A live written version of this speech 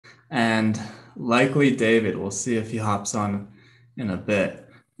and likely David. We'll see if he hops on in a bit.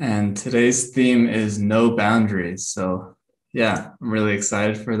 And today's theme is no boundaries. So, yeah, I'm really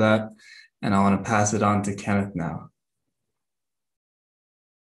excited for that. And I want to pass it on to Kenneth now.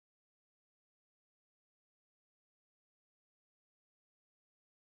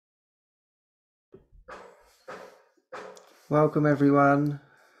 Welcome, everyone.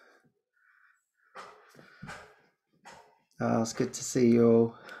 It's good to see you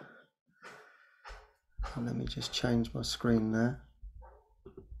all. Let me just change my screen there.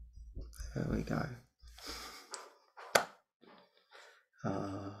 There we go.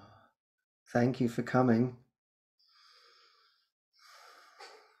 Thank you for coming.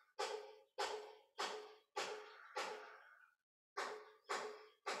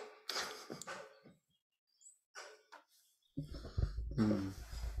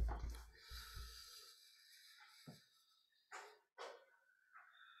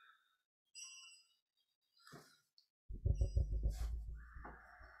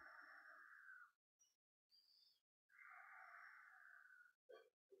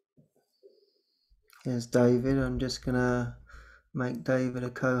 Here's David. I'm just going to make David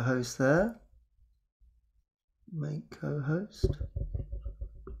a co-host there. Make co-host.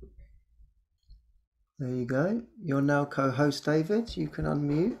 There you go. You're now co-host, David. You can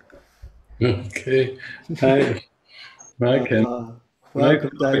unmute. Okay. Hi. Welcome,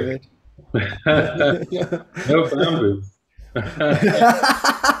 David. No boundaries.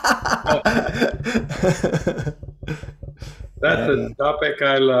 That's a topic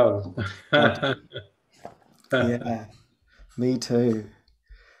I love. Yeah, me too.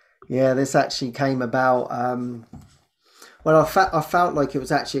 Yeah, this actually came about. Well, I felt like it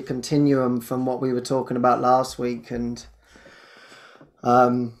was actually a continuum from what we were talking about last week, and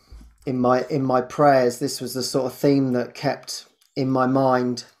in my prayers, this was the sort of theme that kept in my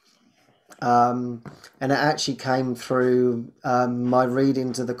mind, and it actually came through my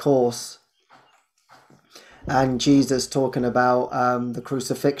readings of the Course, and Jesus talking about the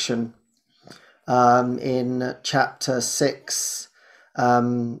crucifixion in chapter 6.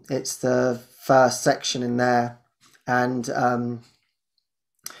 It's the first section in there, and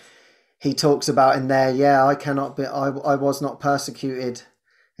he talks about in there, I was not persecuted,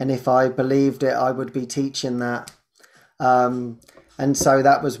 and if I believed it, I would be teaching that. And so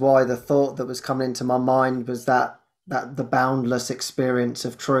that was why the thought that was coming into my mind was that the boundless experience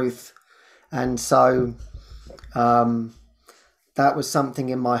of truth. And so that was something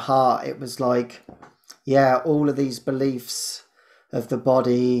in my heart. It was like, yeah, all of these beliefs of the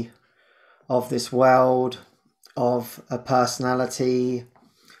body, of this world, of a personality,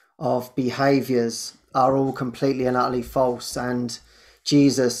 of behaviors are all completely and utterly false. And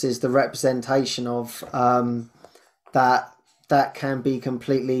Jesus is the representation of that can be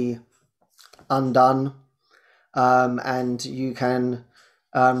completely undone, and you can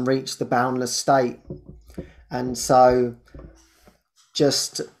reach the boundless state. And so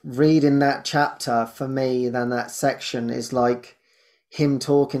just reading that chapter for me, then that section is like him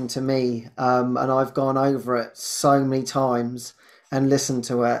talking to me, and I've gone over it so many times and listened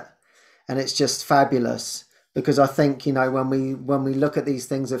to it, and it's just fabulous. Because I think, when we look at these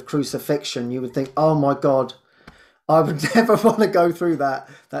things of crucifixion, you would think, oh my God, I would never want to go through that.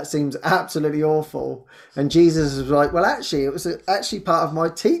 That seems absolutely awful. And Jesus was like, well, actually, it was actually part of my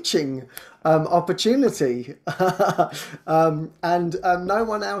teaching opportunity. And no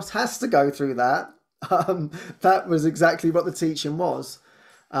one else has to go through that. That was exactly what the teaching was.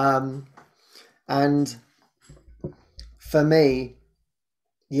 And for me,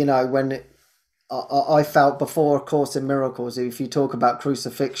 when I felt before A Course in Miracles, if you talk about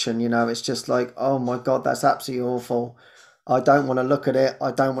crucifixion, it's just like, oh my God, that's absolutely awful. I don't want to look at it.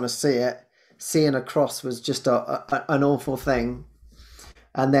 I don't want to see it. Seeing a cross was just an awful thing.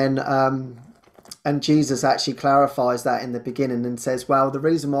 And then, and Jesus actually clarifies that in the beginning and says, well, the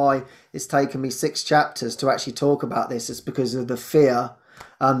reason why it's taken me 6 chapters to actually talk about this is because of the fear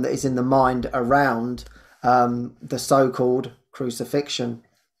that is in the mind around the so-called crucifixion.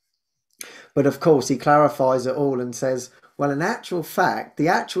 But of course, he clarifies it all and says, well, in actual fact, the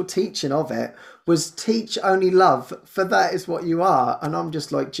actual teaching of it was teach only love, for that is what you are. And I'm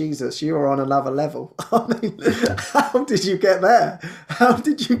just like, Jesus, you are on another level. I mean, how did you get there? How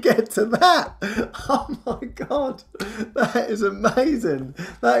did you get to that? Oh my God, that is amazing.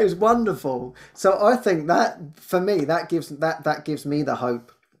 That is wonderful. So I think that for me, that gives me the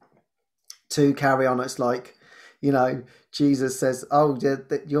hope to carry on. It's like, Jesus says, "Oh,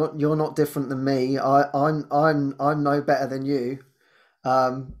 you're not different than me. I'm no better than you.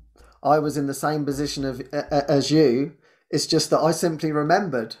 I was in the same position as you. It's just that I simply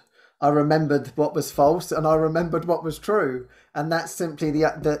remembered. I remembered what was false and I remembered what was true. And that's simply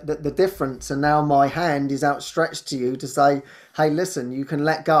the difference. And now my hand is outstretched to you to say, hey, listen, you can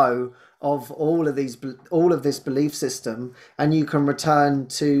let go of all of this belief system, and you can return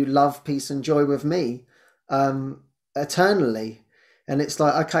to love, peace, and joy with me, eternally. And it's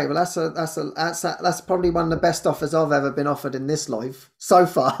like, okay, well, that's probably one of the best offers I've ever been offered in this life so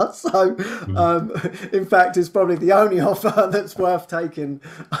far. So, in fact, it's probably the only offer that's worth taking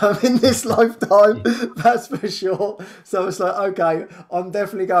in this lifetime. That's for sure. So it's like, okay, I'm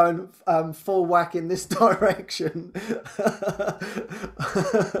definitely going full whack in this direction.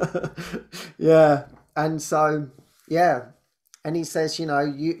 Yeah, and so yeah, and he says,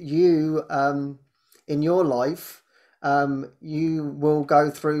 you in your life, you will go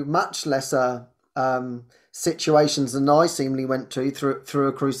through much lesser situations than I seemingly went through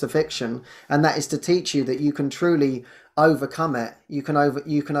a crucifixion, and that is to teach you that you can truly overcome it. You can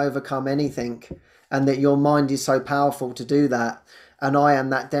overcome anything, and that your mind is so powerful to do that. And I am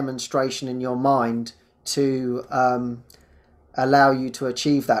that demonstration in your mind to allow you to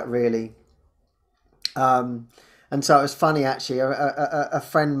achieve that, really. And so it was funny, actually. A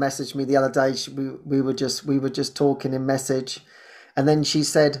friend messaged me the other day. We were just talking in message, and then she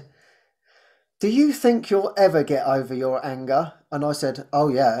said, "Do you think you'll ever get over your anger?" And I said, "Oh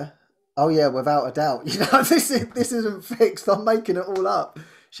yeah, without a doubt. This isn't fixed. I'm making it all up."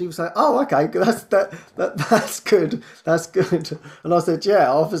 She was like, "Oh, okay, that's good. That's good." And I said,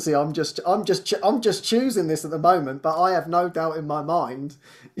 "Yeah, obviously, I'm just choosing this at the moment, but I have no doubt in my mind,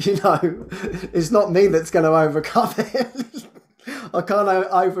 it's not me that's going to overcome it. I can't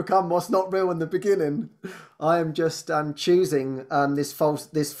overcome what's not real in the beginning. I am just choosing this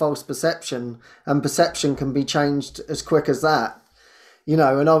false perception, and perception can be changed as quick as that."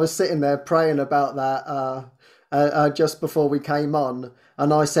 And I was sitting there praying about that just before we came on,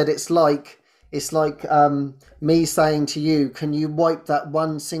 and I said, it's like me saying to you, "Can you wipe that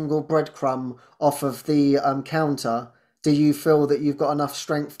one single breadcrumb off of the counter? Do you feel that you've got enough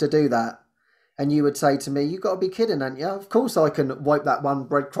strength to do that?" And you would say to me, "You've got to be kidding, ain't you? Of course I can wipe that one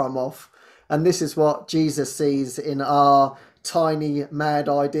breadcrumb off." And this is what Jesus sees in our tiny mad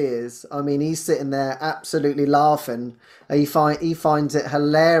ideas. I mean, he's sitting there absolutely laughing. He finds it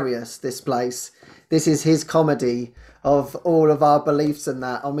hilarious, this place. This is his comedy of all of our beliefs and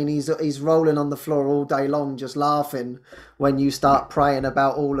that. I mean, he's rolling on the floor all day long just laughing when you start praying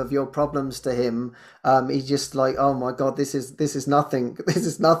about all of your problems to him. He's just like, "Oh my God, this is nothing. This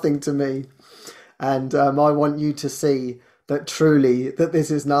is nothing to me." And I want you to see that truly that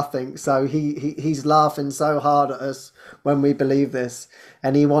this is nothing. So he's laughing so hard at us when we believe this,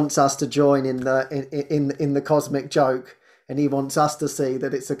 and he wants us to join in the cosmic joke, and he wants us to see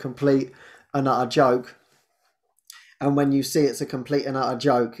that it's a complete and utter joke. And when you see it's a complete and utter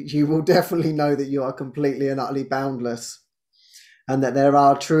joke, you will definitely know that you are completely and utterly boundless, and that there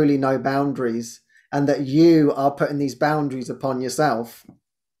are truly no boundaries, and that you are putting these boundaries upon yourself.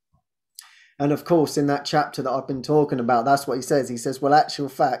 And of course, in that chapter that I've been talking about, that's what he says. He says, well, actual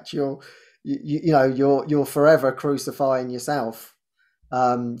fact, you're forever crucifying yourself.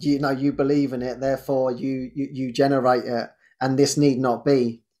 You believe in it, therefore you generate it, and this need not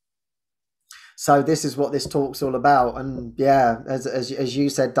be. So this is what this talk's all about. And yeah, as you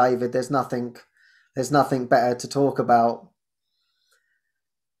said, David, there's nothing better to talk about,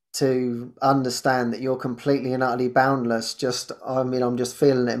 to understand that you're completely and utterly boundless. I'm just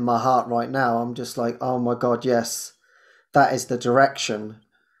feeling it in my heart right now. I'm just like, oh my God, yes, that is the direction.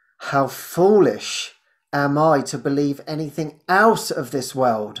 How foolish am I to believe anything out of this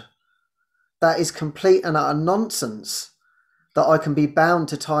world? That is complete and utter nonsense, that I can be bound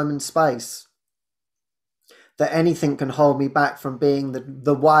to time and space, that anything can hold me back from being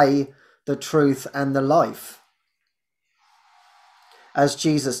the way, the truth, and the life. As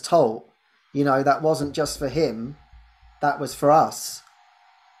Jesus taught, that wasn't just for him, that was for us.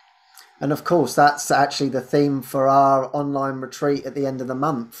 And of course, that's actually the theme for our online retreat at the end of the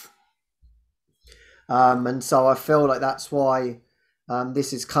month. And so I feel like that's why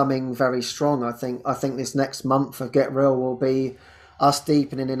this is coming very strong. I think this next month of Get Real will be us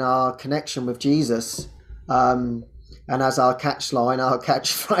deepening in our connection with Jesus. And as our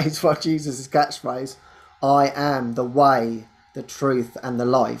catchphrase, well, Jesus' catchphrase, I am the way, the truth, and the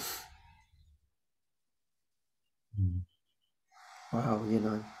life. Wow,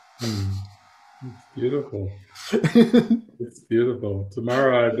 It's beautiful. It's beautiful.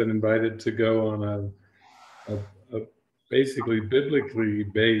 Tomorrow I've been invited to go on a basically biblically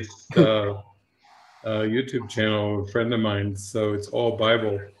based YouTube channel of a friend of mine. So it's all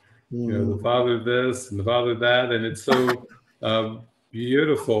Bible. The Father this and the Father that, and it's so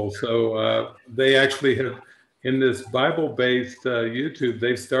Beautiful. So they actually have, in this Bible-based YouTube,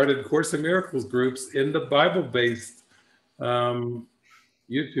 they've started Course in Miracles groups in the Bible-based um,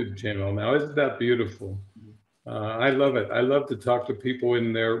 YouTube channel now. Isn't that beautiful? I love it. I love to talk to people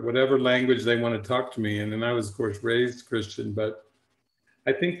in their whatever language they want to talk to me in. And I was, of course, raised Christian, but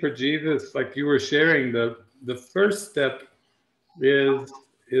I think for Jesus, like you were sharing, the first step is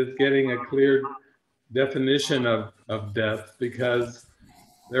getting a clear definition of death, because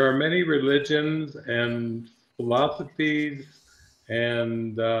there are many religions and philosophies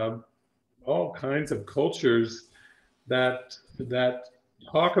and all kinds of cultures that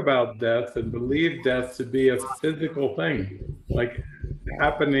talk about death and believe death to be a physical thing, like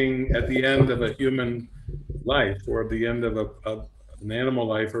happening at the end of a human life or the end of an animal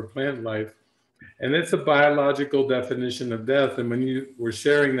life or plant life. And it's a biological definition of death. And when you were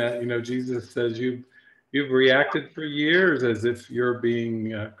sharing that, Jesus says you've reacted for years as if you're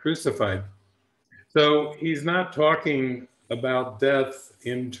being crucified. So he's not talking about death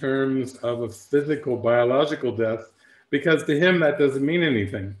in terms of a physical, biological death, because to him that doesn't mean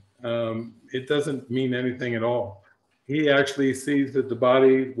anything. It doesn't mean anything at all. He actually sees that the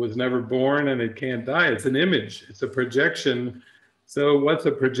body was never born and it can't die. It's an image, it's a projection. So what's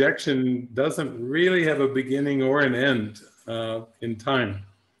a projection doesn't really have a beginning or an end in time.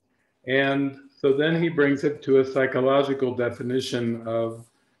 And so then he brings it to a psychological definition of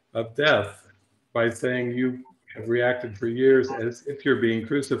death by saying you have reacted for years as if you're being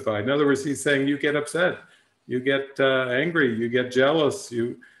crucified. In other words, he's saying you get upset, you get angry, you get jealous,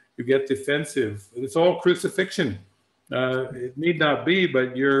 you get defensive. It's all crucifixion. It need not be,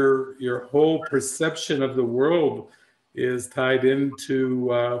 but your whole perception of the world is tied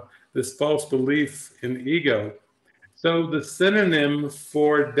into this false belief in ego. So the synonym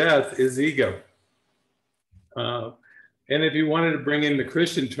for death is ego. And if you wanted to bring in the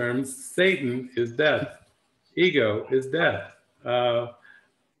Christian terms, Satan is death. Ego is death.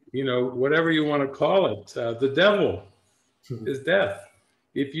 Whatever you want to call it, the devil is death.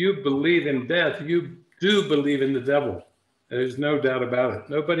 If you believe in death, you do believe in the devil. There's no doubt about it.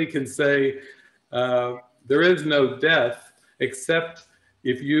 Nobody can say there is no death except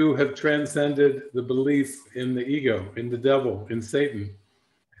if you have transcended the belief in the ego, in the devil, in Satan.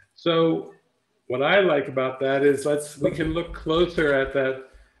 So what I like about that is we can look closer at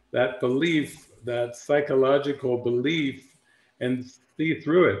that belief, that psychological belief, and see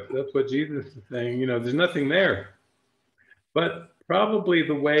through it. That's what Jesus is saying. There's nothing there. But probably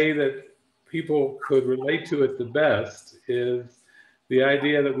the way that people could relate to it the best is the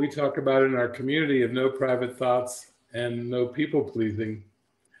idea that we talk about in our community of no private thoughts and no people pleasing.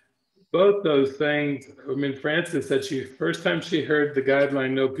 Both those things, Frances said first time she heard the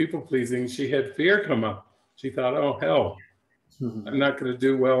guideline, no people pleasing, she had fear come up. She thought, oh, hell, I'm not going to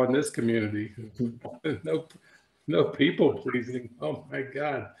do well in this community. No people pleasing. Oh my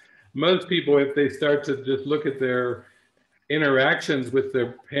God. Most people, if they start to just look at their interactions with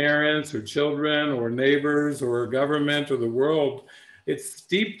their parents or children or neighbors or government or the world, it's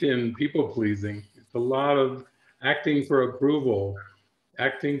steeped in people pleasing. It's a lot of acting for approval,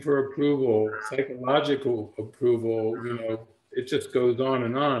 psychological approval, it just goes on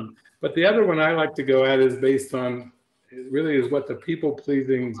and on. But the other one I like to go at is based on, it really is what the people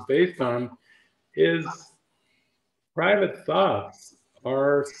pleasing is based on, is private thoughts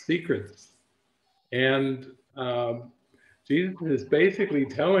are secrets. And Jesus is basically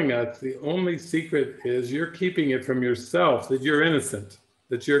telling us the only secret is you're keeping it from yourself, that you're innocent,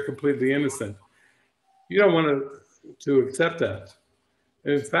 that you're completely innocent. You don't want to accept that.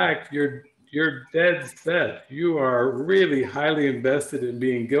 In fact, you're dead set. You are really highly invested in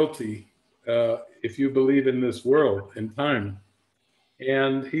being guilty if you believe in this world and time.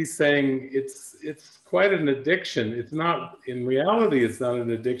 And he's saying it's quite an addiction. It's not, in reality, it's not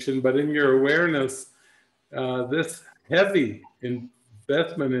an addiction, but in your awareness, this heavy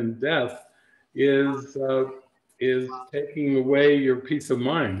investment in death is taking away your peace of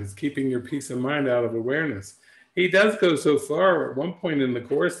mind. It's keeping your peace of mind out of awareness. He does go so far at one point in the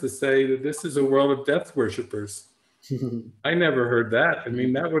Course to say that this is a world of death worshippers. I never heard that.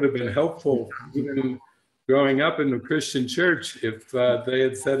 That would have been helpful even growing up in the Christian church if they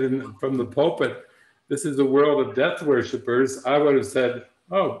had said from the pulpit, this is a world of death worshippers. I would have said,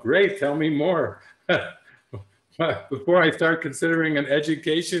 oh, great, tell me more. Before I start considering an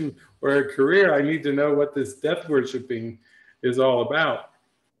education or a career, I need to know what this death worshiping is all about.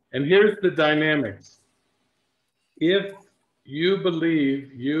 And here's the dynamics. If you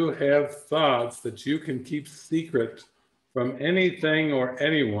believe you have thoughts that you can keep secret from anything or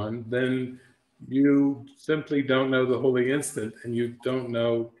anyone, then you simply don't know the holy instant, and you don't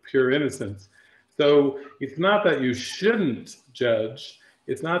know pure innocence. So it's not that you shouldn't judge,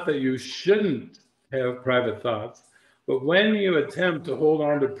 it's not that you shouldn't have private thoughts, but when you attempt to hold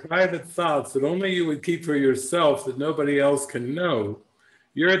on to private thoughts that only you would keep for yourself, that nobody else can know,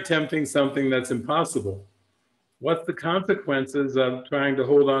 you're attempting something that's impossible. What's the consequences of trying to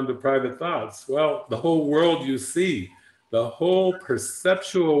hold on to private thoughts? Well, the whole world you see, the whole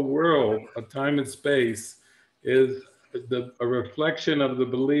perceptual world of time and space is a reflection of the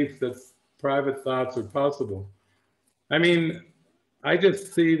belief that private thoughts are possible. I mean, I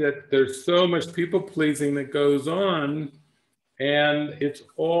just see that there's so much people pleasing that goes on, and it's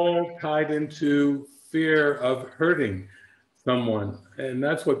all tied into fear of hurting someone. And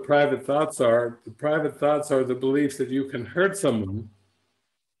that's what private thoughts are. The private thoughts are the beliefs that you can hurt someone,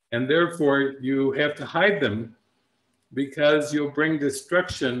 and therefore you have to hide them, because you'll bring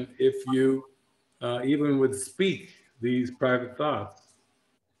destruction if you even would speak these private thoughts.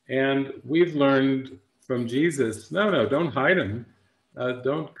 And we've learned from Jesus, no, don't hide them.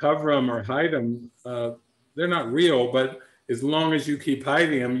 Don't cover them or hide them. They're not real, but as long as you keep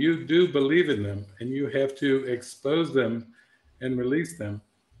hiding them, you do believe in them, and you have to expose them and release them.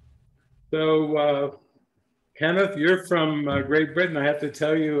 So, Kenneth, you're from Great Britain. I have to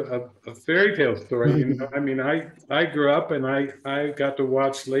tell you a fairy tale story. You know, I mean, I grew up and I got to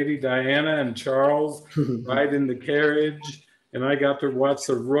watch Lady Diana and Charles ride in the carriage, and I got to watch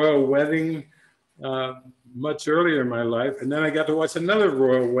the royal wedding much earlier in my life. And then I got to watch another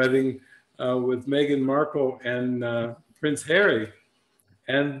royal wedding with Meghan Markle and Prince Harry.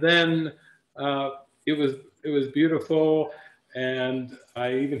 And then it was beautiful. And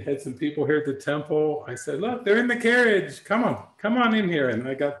I even had some people here at the temple. I said, look, they're in the carriage. Come on in here. And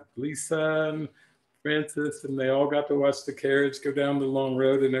I got Lisa and Francis, and they all got to watch the carriage go down the long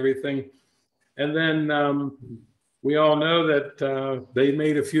road and everything. And then we all know that they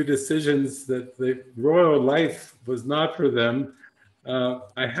made a few decisions that the royal life was not for them.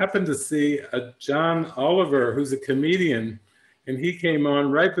 I happened to see a John Oliver, who's a comedian, and he came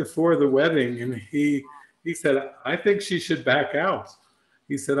on right before the wedding, and he said, I think she should back out.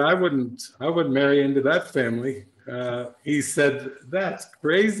 He said, I wouldn't marry into that family. He said, that's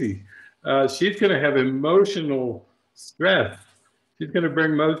crazy. She's going to have emotional stress. She's going to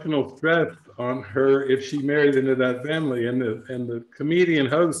bring emotional stress on her if she marries into that family. And the comedian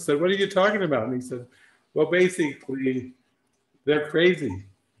host said, what are you talking about? And he said, well, basically, they're crazy.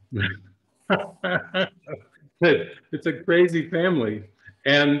 It's a crazy family.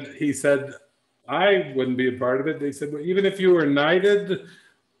 And he said, I wouldn't be a part of it. They said, well, even if you were knighted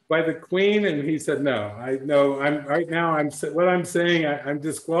by the queen, and he said, no, I'm right now, what I'm saying, I'm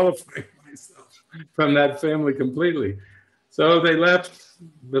disqualifying myself from that family completely. So they left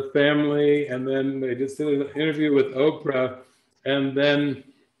the family, and then they just did an interview with Oprah. And then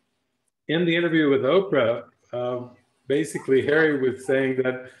in the interview with Oprah, basically Harry was saying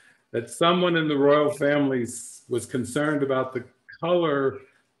that someone in the royal families was concerned about the color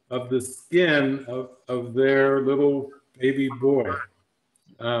of the skin of their little baby boy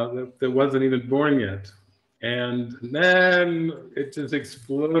that wasn't even born yet. And then it just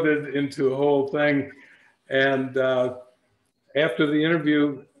exploded into a whole thing. And after the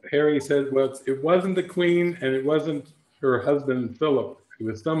interview, Harry said, well, it wasn't the queen, and it wasn't her husband, Philip. It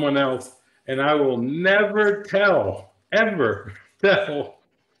was someone else. And I will never tell, ever tell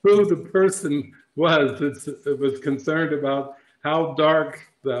who the person was that was concerned about how dark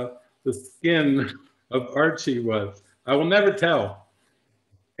the skin of Archie was. I will never tell.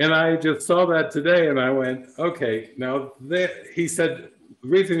 And I just saw that today, and I went, okay, now he said, the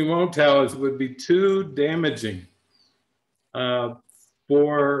reason he won't tell is it would be too damaging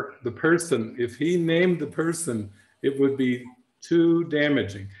for the person. If he named the person, it would be too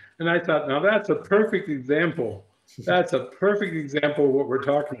damaging. And I thought, now that's a perfect example. That's a perfect example of what we're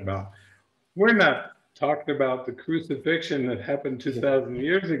talking about. We're not talking about the crucifixion that happened 2,000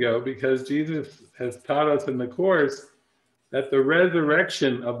 years ago, because Jesus has taught us in the Course that the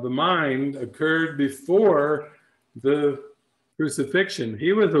resurrection of the mind occurred before the crucifixion.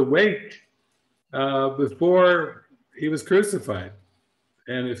 He was awake before he was crucified.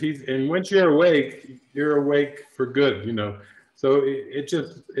 And once you're awake for good, you know. So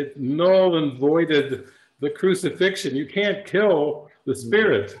it null and voided the crucifixion. You can't kill the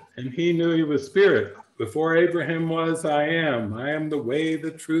spirit, and he knew he was spirit. Before Abraham was, I am. I am the way, the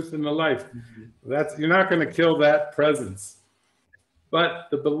truth, and the life. You're not going to kill that presence. But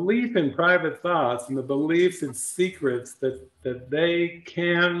the belief in private thoughts and the beliefs in secrets that they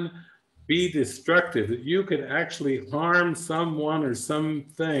can be destructive, that you could actually harm someone or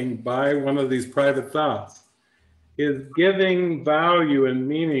something by one of these private thoughts, is giving value and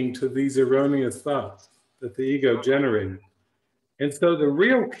meaning to these erroneous thoughts that the ego generated. And so the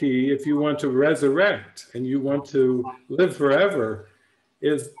real key, if you want to resurrect and you want to live forever,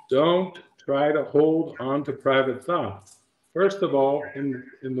 is don't try to hold on to private thoughts. First of all, in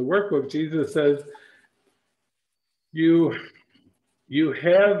the workbook, Jesus says, you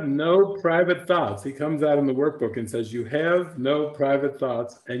have no private thoughts. He comes out in the workbook and says, you have no private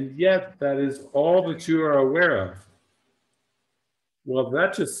thoughts, and yet that is all that you are aware of. Well,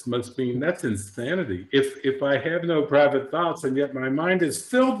 that just must mean that's insanity. If I have no private thoughts and yet my mind is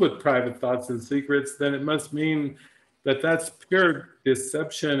filled with private thoughts and secrets, then it must mean that that's pure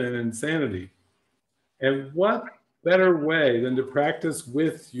deception and insanity. And what better way than to practice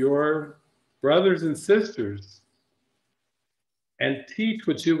with your brothers and sisters and teach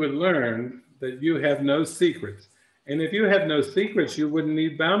what you would learn, that you have no secrets. And if you have no secrets, you wouldn't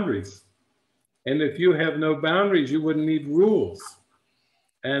need boundaries. And if you have no boundaries, you wouldn't need rules.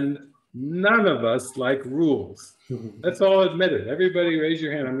 And none of us like rules. Let's all admit it. Everybody raise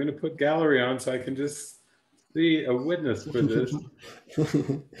your hand. I'm going to put gallery on so I can just see a witness for this.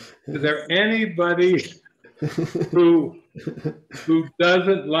 Is there anybody who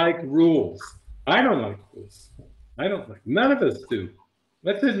doesn't like rules? I don't like rules. I don't like, none of us do.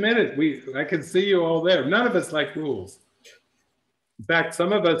 Let's admit it. I can see you all there. None of us like rules. In fact,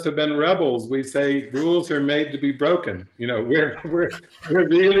 some of us have been rebels. We say rules are made to be broken. You know, we're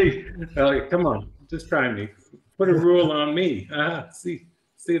really come on, just try me. Put a rule on me. See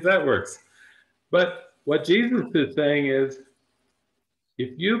if that works. But what Jesus is saying is,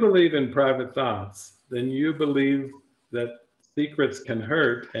 if you believe in private thoughts, then you believe that secrets can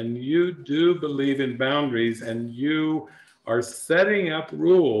hurt, and you do believe in boundaries, and you are setting up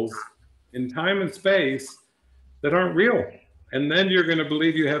rules in time and space that aren't real. And then you're going to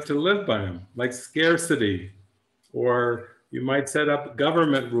believe you have to live by them, like scarcity, or you might set up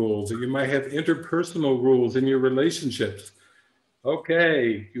government rules, or you might have interpersonal rules in your relationships.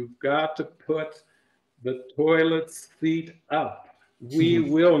 Okay, you've got to put the toilet seat up. We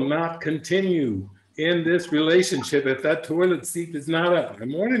will not continue in this relationship if that toilet seat is not up.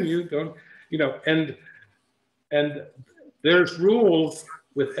 I'm warning you, don't, you know, and there's rules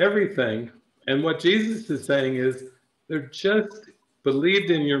with everything. And what Jesus is saying is, they're just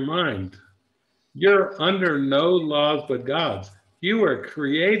believed in your mind. You're under no laws but God's. You are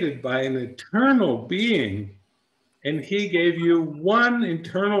created by an eternal being, and he gave you one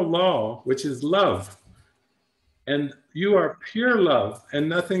eternal law, which is love. And you are pure love and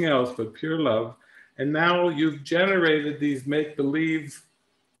nothing else but pure love. And now you've generated these make-believe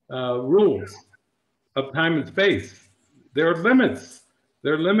rules of time and space. There are limits.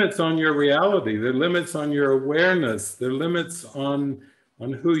 There are limits on your reality. There are limits on your awareness. There are limits on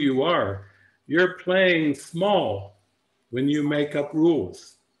who you are. You're playing small when you make up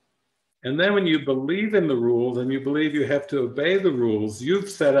rules. And then when you believe in the rules and you believe you have to obey the rules, you've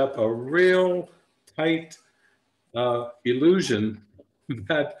set up a real tight illusion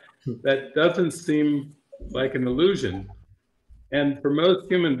that doesn't seem like an illusion. And for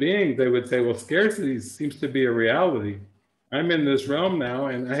most human beings, they would say, well, scarcity seems to be a reality. I'm in this realm now,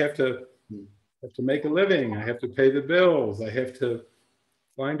 and I have to make a living. I have to pay the bills. I have to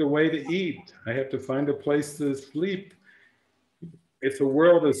find a way to eat. I have to find a place to sleep. It's a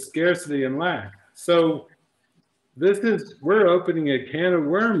world of scarcity and lack. So we're opening a can of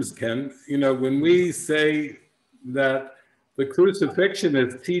worms, Ken. You know, when we say that the crucifixion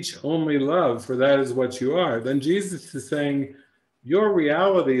is teach only love, for that is what you are, then Jesus is saying your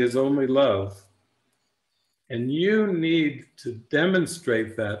reality is only love. And you need to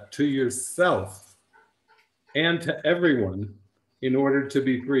demonstrate that to yourself and to everyone in order to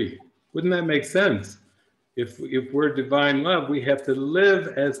be free. Wouldn't that make sense? If we're divine love, we have to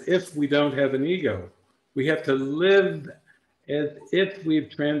live as if we don't have an ego. We have to live as if we've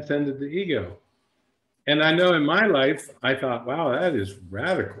transcended the ego. And I know in my life, I thought, wow, that is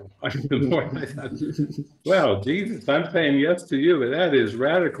radical. The more I thought, well, Jesus, I'm saying yes to you, but that is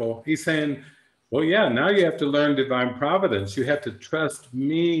radical. He's saying, well, yeah, now you have to learn divine providence. You have to trust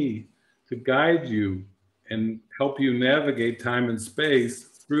me to guide you and help you navigate time and space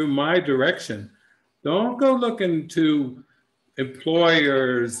through my direction. Don't go looking to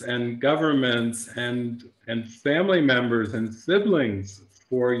employers and governments and family members and siblings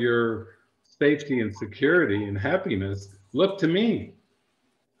for your safety and security and happiness. Look to me.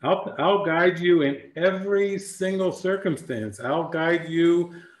 I'll guide you in every single circumstance. I'll guide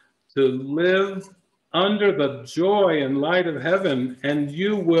you to live under the joy and light of heaven, and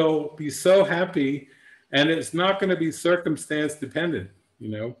you will be so happy, and it's not going to be circumstance dependent. You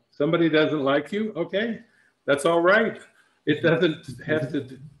know, somebody doesn't like you, okay, that's all right. It doesn't have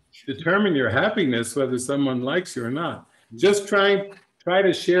to determine your happiness whether someone likes you or not. Just try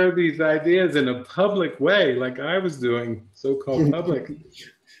to share these ideas in a public way, like I was doing, so-called public,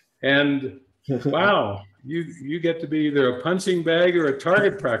 and wow, you get to be either a punching bag or a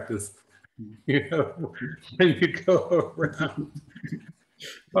target practice. You know, when you go around.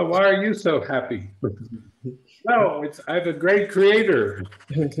 But why are you so happy? No, I have a great creator.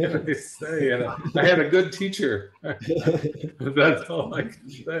 What can I say? And I had a good teacher. That's all I can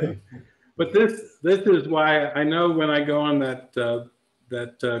say. But this is why I know when I go on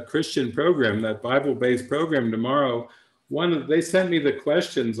that Christian program, that Bible-based program tomorrow, they sent me the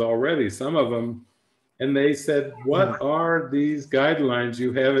questions already, some of them. And they said, what are these guidelines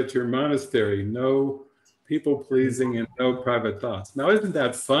you have at your monastery? No people pleasing and no private thoughts. Now, isn't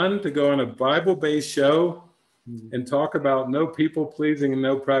that fun to go on a Bible-based show and talk about no people pleasing and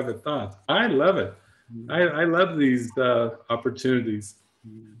no private thoughts? I love it. I love these opportunities.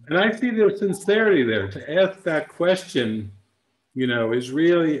 And I see their sincerity there. To ask that question, you know, is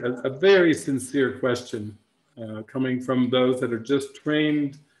really a very sincere question coming from those that are just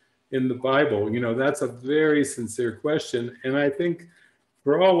trained in the Bible. You know, that's a very sincere question. And I think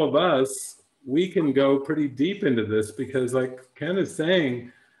for all of us, we can go pretty deep into this because like Ken is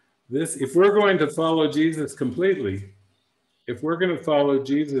saying, if we're going to follow Jesus completely, if we're going to follow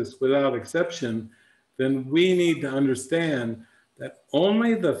Jesus without exception, then we need to understand that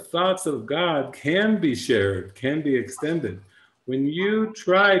only the thoughts of God can be shared, can be extended. When you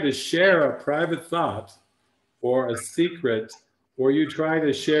try to share a private thought or a secret, or you try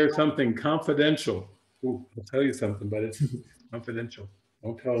to share something confidential. Ooh, I'll tell you something, but it's confidential.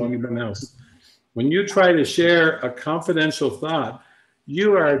 Don't tell anyone else. When you try to share a confidential thought,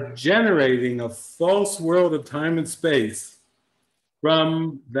 you are generating a false world of time and space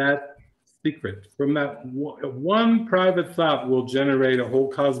from that secret. From that one private thought will generate a whole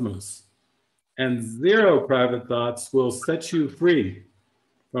cosmos. And 0 private thoughts will set you free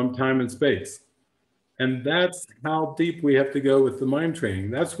from time and space. And that's how deep we have to go with the mind training.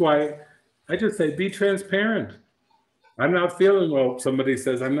 That's why I just say, be transparent. I'm not feeling well. Somebody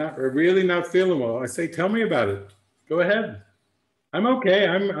says, I'm really not feeling well. I say, tell me about it. Go ahead. I'm okay.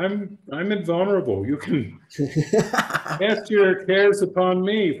 I'm invulnerable. You can cast your cares upon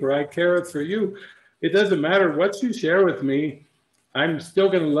me, for I careth for you. It doesn't matter what you share with me. I'm still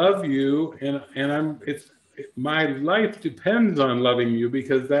going to love you, and my life depends on loving you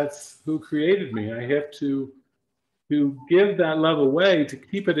because that's who created me. I have to give that love away to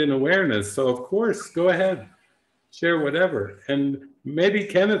keep it in awareness. So of course, go ahead, share whatever. And maybe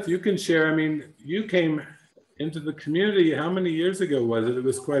Kenneth, you can share. I mean, you came into the community, how many years ago was it? It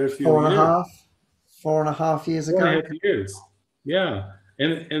was quite a few years. 4.5 years ago. 4.5 years. Yeah.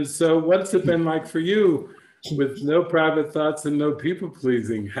 And so what's it been like for you with no private thoughts and no people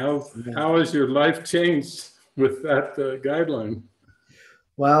pleasing? How has your life changed with that guideline?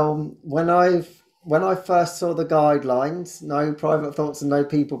 Well, when I first saw the guidelines, no private thoughts and no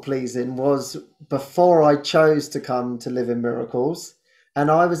people pleasing, was before I chose to come to Live in Miracles. And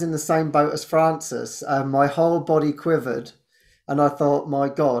I was in the same boat as Francis. My whole body quivered. And I thought, my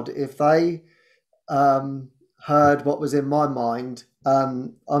God, if they heard what was in my mind,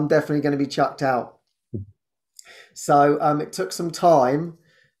 I'm definitely going to be chucked out. So it took some time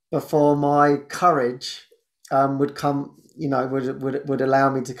before my courage would come, you know, would allow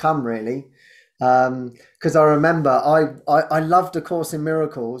me to come, really. Because I remember I loved A Course in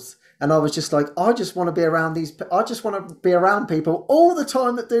Miracles, and I was just like, I just want to be around I just want to be around people all the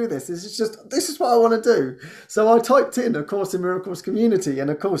time that do this. This is what I want to do. So I typed in A Course in Miracles community, and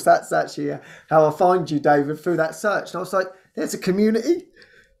of course that's actually how I find you, David, through that search. And I was like, there's a community,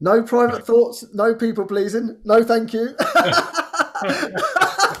 no private thoughts, no people pleasing, no thank you.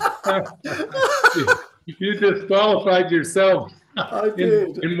 You disqualified yourself. I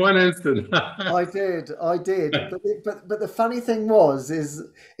did. In one instant. I did. But the funny thing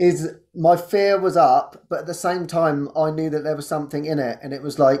is my fear was up, but at the same time I knew that there was something in it, and it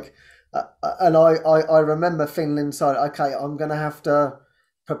was like, and I remember feeling inside, okay, I'm gonna have to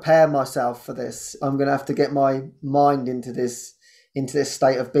prepare myself for this. I'm gonna have to get my mind into this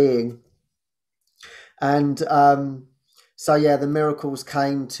state of being, and so yeah, the miracles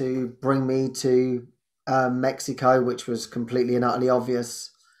came to bring me to Mexico, which was completely and utterly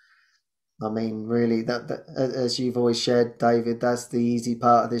obvious. I mean, really, that as you've always shared, David, that's the easy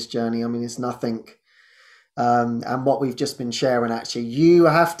part of this journey. I mean, it's nothing. And what we've just been sharing, actually, you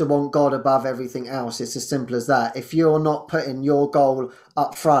have to want God above everything else. It's as simple as that. If you're not putting your goal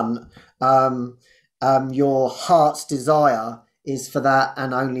up front, your heart's desire is for that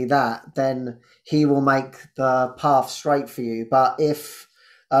and only that, then he will make the path straight for you. But if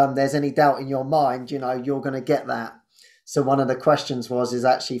there's any doubt in your mind, you're going to get that. So one of the questions is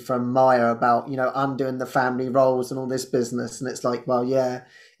actually from Maya about, undoing the family roles and all this business. And it's like, well, yeah,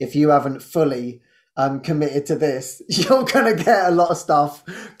 if you haven't fully committed to this, you're going to get a lot of stuff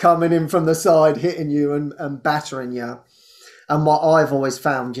coming in from the side, hitting you and battering you. And what I've always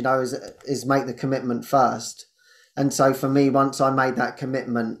found, is make the commitment first. And so for me, once I made that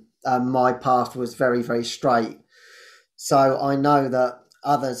commitment, my path was very, very straight. So I know that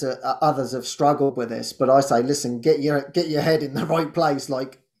others have struggled with this, but I say, listen, get your head in the right place,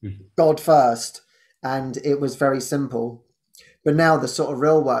 like God first. And it was very simple. But now the sort of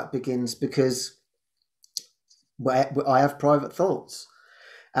real work begins, because I have private thoughts.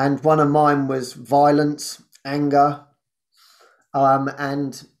 And one of mine was violence, anger.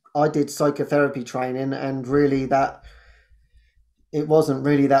 And I did psychotherapy training, and really that it wasn't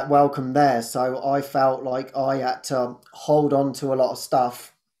really that welcome there. So I felt like I had to hold on to a lot of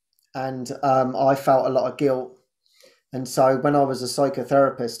stuff, and I felt a lot of guilt. And so when I was a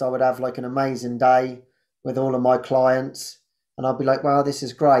psychotherapist, I would have like an amazing day with all of my clients, and I'd be like, wow, this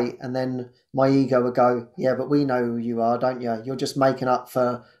is great. And then my ego would go, yeah, but we know who you are, don't you? You're just making up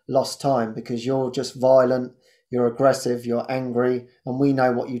for lost time because you're just violent, you're aggressive, you're angry, and we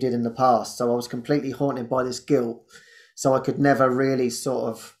know what you did in the past. So I was completely haunted by this guilt. So I could never really sort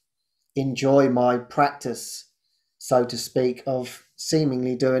of enjoy my practice, so to speak, of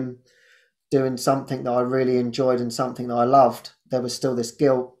seemingly doing something that I really enjoyed and something that I loved. There was still this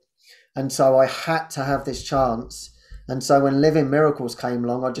guilt. And so I had to have this chance. And so when Living Miracles came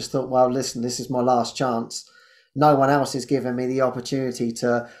along, I just thought, well, listen, this is my last chance. No one else is giving me the opportunity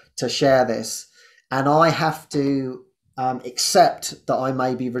to share this. And I have to accept that I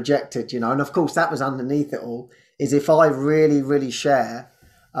may be rejected, And of course, that was underneath it all, is if I really, really share,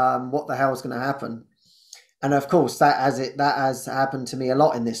 what the hell is going to happen? And of course, that has happened to me a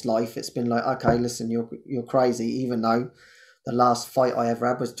lot in this life. It's been like, okay, listen, you're crazy, even though the last fight I ever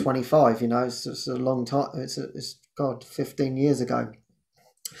had was 25, it's a long time. It's God, 15 years ago.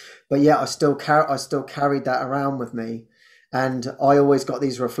 But yeah, I still carried that around with me. And I always got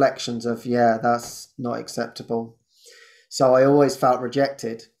these reflections of, yeah, that's not acceptable. So I always felt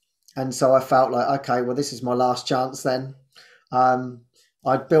rejected. And so I felt like, okay, well, this is my last chance then.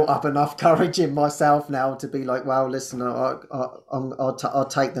 I'd built up enough courage in myself now to be like, well, listen, I'll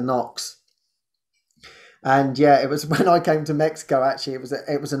take the knocks. And yeah, it was when I came to Mexico, actually,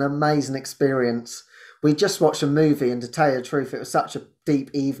 it was an amazing experience. We just watched a movie, and to tell you the truth, it was such a deep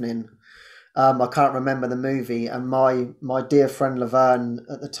evening. I can't remember the movie, and my dear friend Laverne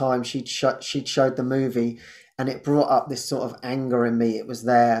at the time, she'd showed the movie, and it brought up this sort of anger in me. It was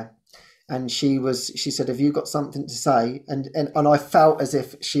there. And she said, have you got something to say? And I felt as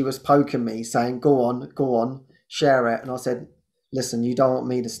if she was poking me, saying, go on, share it. And I said, listen, you don't want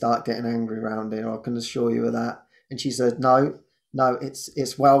me to start getting angry around here. I can assure you of that. And she said, no,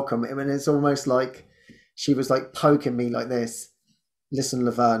 it's welcome. I mean, it's almost like she was like poking me like this. Listen,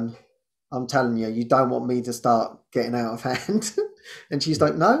 Laverne, I'm telling you, you don't want me to start getting out of hand. And she's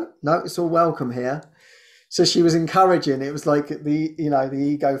like, no, it's all welcome here. So she was encouraging. It was like the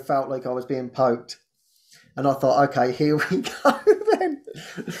ego felt like I was being poked. And I thought, okay, here we go then.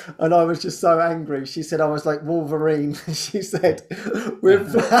 And I was just so angry. She said I was like Wolverine. She said,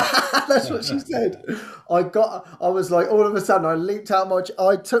 that's what she said. I was like, all of a sudden I leaped out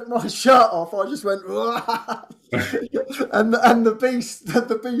I took my shirt off. I just went, and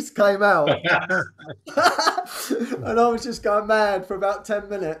the beast came out. And I was just going mad for about 10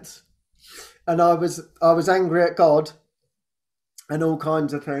 minutes. And I was angry at God and all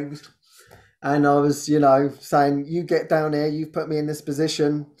kinds of things. And I was, saying, you get down here, you've put me in this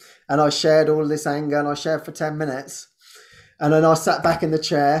position. And I shared all this anger, and I shared for 10 minutes. And then I sat back in the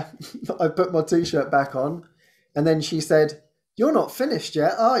chair. I put my t-shirt back on. And then she said, you're not finished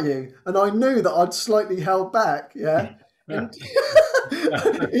yet, are you? And I knew that I'd slightly held back, yeah? And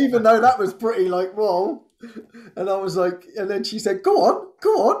even though that was pretty like, whoa. And I was like, and then she said, go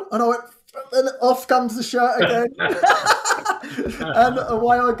on. And I went, and off comes the shirt again. And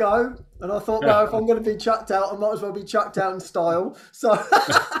away I go. And I thought, well, if I'm going to be chucked out, I might as well be chucked out in style.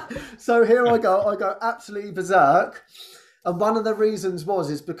 So here I go absolutely berserk. And one of the reasons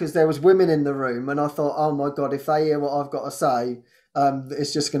is because there was women in the room, and I thought, oh my God, if they hear what I've got to say,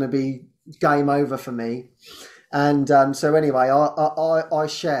 it's just going to be game over for me. And so anyway, I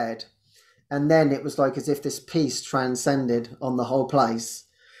shared. And then it was like as if this peace transcended on the whole place.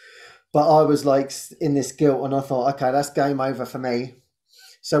 But I was like in this guilt, and I thought, okay, that's game over for me.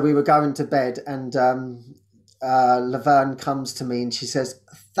 So we were going to bed, and Laverne comes to me and she says,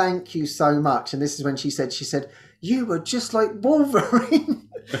 "Thank you so much." And this is when she said, "You were just like Wolverine,"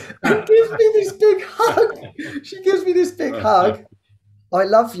 and gives me this big hug. She gives me this big hug. "I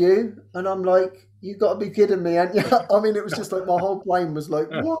love you," and I'm like, "You got to be kidding me!" And yeah, I mean, it was just like my whole brain was like,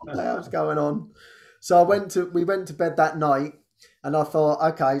 "What the hell's going on?" So we went to bed that night. And I thought,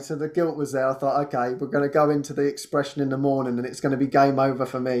 okay, so the guilt was there. I thought, okay, we're going to go into the expression in the morning, and it's going to be game over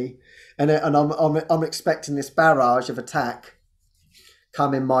for me. And I'm expecting this barrage of attack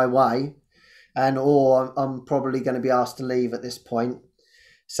coming my way, or I'm probably going to be asked to leave at this point.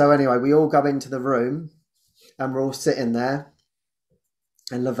 So anyway, we all go into the room, and we're all sitting there.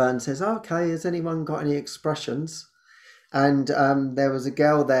 And Laverne says, "Okay, has anyone got any expressions?" And there was a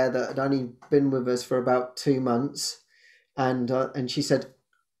girl there that had only been with us for about 2 months. And she said,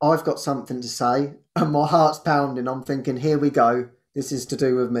 "I've got something to say." And my heart's pounding. I'm thinking, here we go. This is to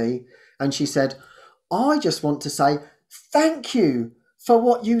do with me. And she said, "I just want to say thank you for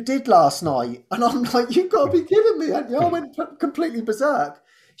what you did last night." And I'm like, "You've got to be kidding me." And I went completely berserk.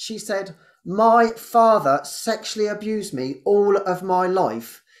 She said, "My father sexually abused me all of my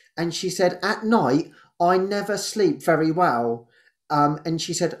life." And she said, "At night, I never sleep very well." And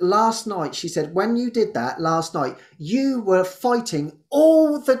she said, "Last night," she said, "when you did that last night, you were fighting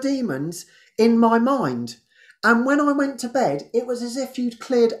all the demons in my mind. And when I went to bed, it was as if you'd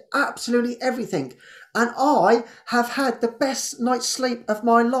cleared absolutely everything. And I have had the best night's sleep of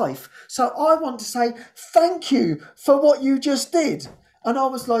my life. So I want to say thank you for what you just did." And I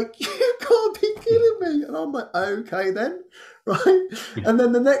was like, "You can't be kidding me." And I'm like, "Okay then." Right. And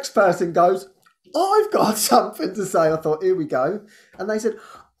then the next person goes, "I've got something to say." I thought, here we go. And they said,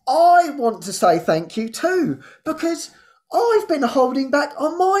 "I want to say thank you too, because I've been holding back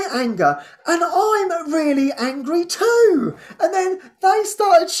on my anger, and I'm really angry too." And then they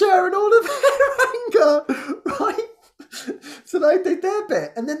started sharing all of their anger, right? So they did their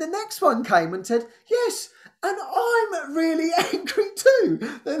bit. And then the next one came and said, "Yes, and I'm really angry too."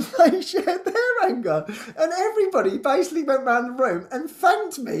 Then they shared their anger. And everybody basically went round the room and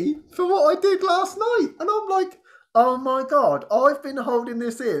thanked me for what I did last night. And I'm like, oh my God, I've been holding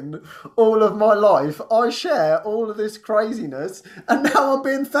this in all of my life. I share all of this craziness, and now I'm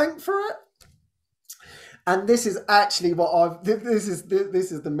being thanked for it. And this is actually what this is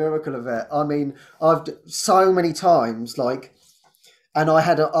the miracle of it. I mean, I've so many times, like, and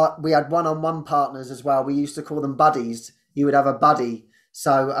we had one-on-one partners as well. We used to call them buddies. You would have a buddy.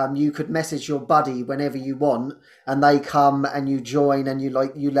 So you could message your buddy whenever you want, and they come and you join, and you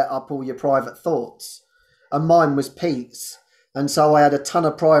let up all your private thoughts. And mine was Pete's. And so I had a ton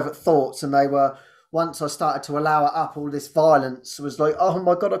of private thoughts, and they were, once I started to allow it up, all this violence was like, "Oh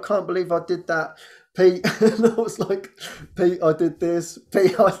my God, I can't believe I did that, Pete." And I was like, "Pete, I did this.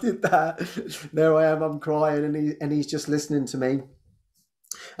 Pete, I did that." There I am, I'm crying, and he's just listening to me.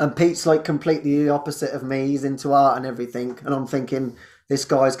 And Pete's like completely the opposite of me. He's into art and everything. And I'm thinking, this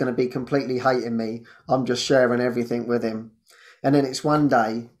guy's going to be completely hating me. I'm just sharing everything with him. And then it's one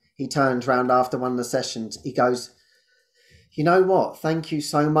day, he turns round after one of the sessions. He goes, "You know what? Thank you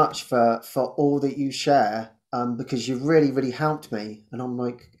so much for all that you share, because you've really, really helped me." And I'm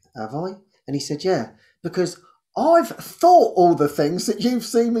like, "Have I?" And he said, "Yeah, because I've thought all the things that you've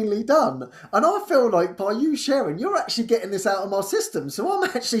seemingly done. And I feel like by you sharing, you're actually getting this out of my system. So I'm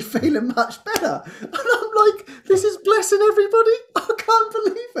actually feeling much better." And I'm like, this is blessing everybody. I can't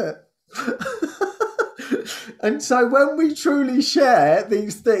believe it. And so when we truly share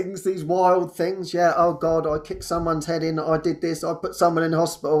these things, these wild things, yeah, oh God, I kicked someone's head in, I did this, I put someone in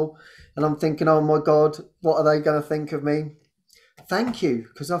hospital, and I'm thinking, oh my God, what are they going to think of me? Thank you,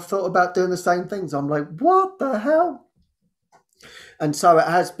 because I've thought about doing the same things. I'm like, what the hell? And so it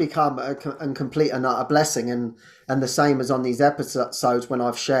has become a complete and utter blessing. And the same as on these episodes when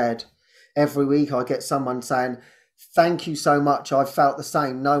I've shared, every week I get someone saying, "Thank you so much. I've felt the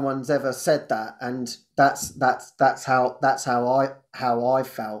same. No one's ever said that." And that's how I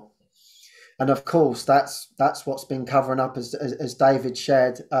felt. And of course, that's what's been covering up as David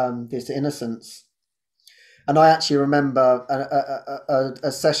shared, this innocence. And I actually remember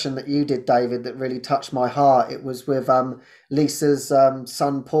a session that you did, David, that really touched my heart. It was with Lisa's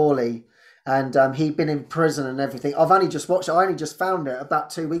son, Paulie, and he'd been in prison and everything. I've only just watched it. I only just found it about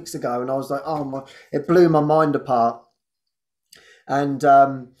 2 weeks ago, and I was like, oh my! It blew my mind apart. And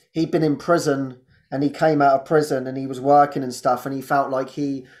he'd been in prison, and he came out of prison, and he was working and stuff, and he felt like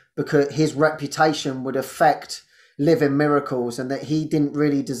because his reputation would affect living miracles, and that he didn't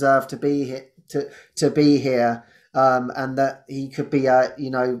really deserve to be here, to be here, and that he could be a, you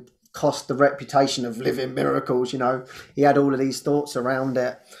know, cost the reputation of living miracles. You know, he had all of these thoughts around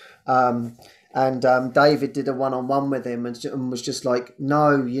it. And David did a one-on-one with him and was just like,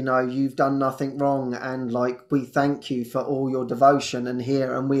 no, you know, you've done nothing wrong, and like, we thank you for all your devotion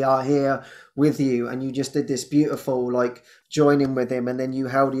and we are here with you. And you just did this beautiful like joining with him, and then you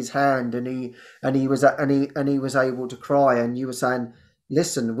held his hand, and he was able to cry, and you were saying,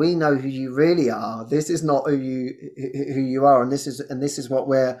 listen, we know who you really are. This is not who you are, and this is what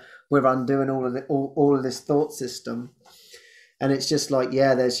we're undoing, all of this thought system. And it's just like,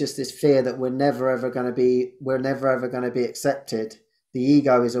 yeah, there's just this fear that we're never ever going to be accepted. The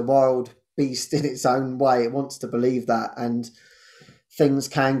ego is a wild beast in its own way. It wants to believe that, and things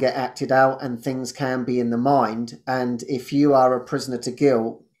can get acted out, and things can be in the mind. And if you are a prisoner to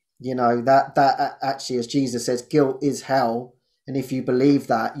guilt, you know, that actually, as Jesus says, guilt is hell. And if you believe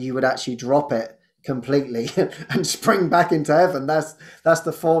that, you would actually drop it completely and spring back into heaven. That's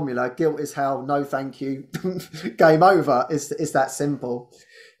the formula. Guilt is hell, no thank you. Game over. It's that simple.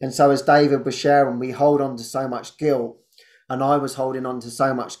 And so as David was sharing, we hold on to so much guilt, and I was holding on to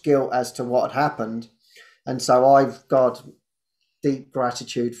so much guilt as to what had happened. And so I've got deep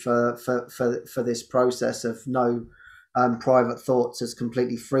gratitude for this process of no private thoughts has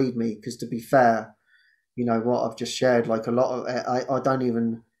completely freed me, because to be fair, you know what I've just shared, like a lot of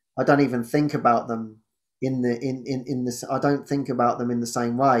I don't even think about them in this. I don't think about them in the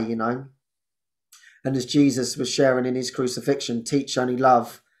same way, you know. And as Jesus was sharing in his crucifixion, teach only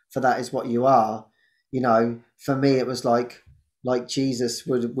love, for that is what you are. You know, for me, it was like Jesus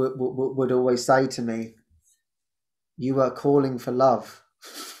would always say to me, you are calling for love.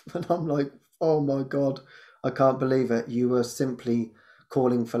 And I'm like, oh my God, I can't believe it. You were simply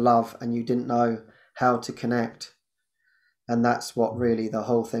calling for love, and you didn't know how to connect. And that's what really the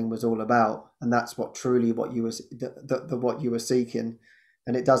whole thing was all about. And that's what truly what you was what you were seeking.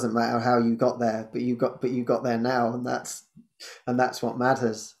 And it doesn't matter how you got there, but you got there now, and that's what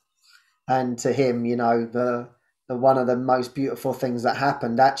matters. And to him, you know, the one of the most beautiful things that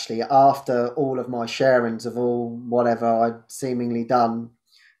happened actually after all of my sharings of all whatever I'd seemingly done,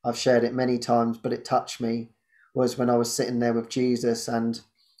 I've shared it many times, but it touched me, was when I was sitting there with Jesus and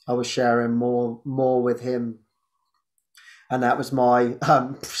I was sharing more with him. And that was my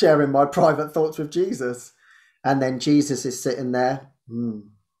sharing my private thoughts with Jesus. And then Jesus is sitting there,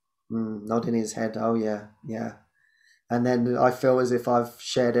 nodding his head. Oh, yeah, yeah. And then I feel as if I've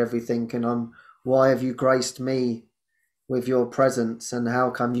shared everything, and why have you graced me with your presence, and how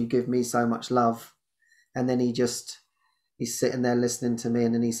come you give me so much love? And then he's sitting there listening to me,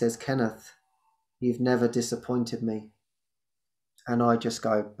 and then he says, Kenneth, you've never disappointed me. And I just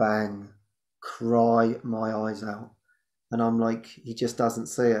go, bang, cry my eyes out. And I'm like, he just doesn't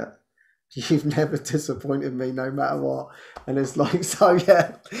see it. You've never disappointed me, no matter what. And it's like, so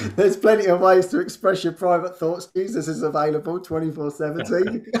yeah, there's plenty of ways to express your private thoughts. Jesus is available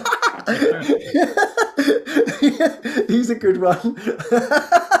 24/7. He's a good one.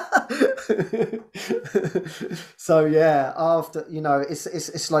 So yeah, after, you know,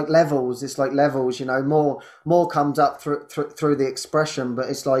 it's like levels. It's like levels. You know, more comes up through the expression, but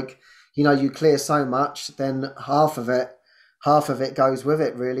it's like, you know, you clear so much, then half of it goes with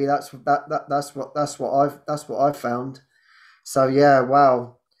it, really. That's what I've found. So yeah,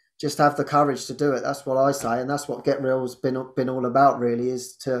 wow, just have the courage to do it. That's what I say, and that's what Get Real's been all about, really,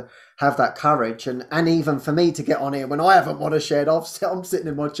 is to have that courage. And even for me to get on here when I haven't want to share it, I'm sitting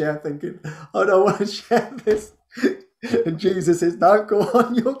in my chair thinking, I don't want to share this. And Jesus is, no, go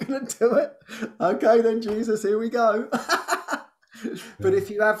on, you're going to do it. Okay, then, Jesus, here we go. But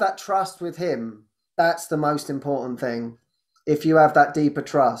if you have that trust with him, that's the most important thing. If you have that deeper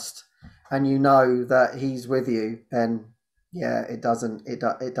trust and you know that he's with you, then yeah, it doesn't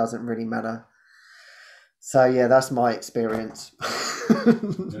really matter. So yeah, that's my experience.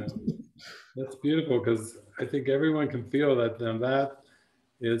 Yeah. That's beautiful, because I think everyone can feel that, and that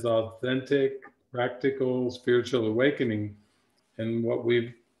is authentic, practical, spiritual awakening. And what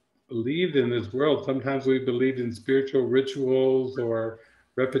we've believed in this world, sometimes we believed in spiritual rituals or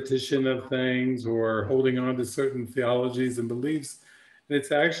repetition of things or holding on to certain theologies and beliefs. And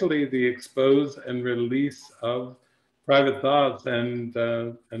it's actually the expose and release of private thoughts and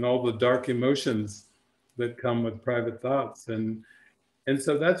all the dark emotions that come with private thoughts. And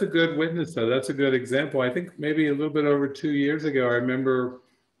so that's a good witness, though. That's a good example. I think maybe a little bit over 2 years ago, I remember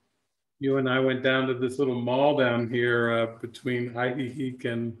you and I went down to this little mall down here between Ajijic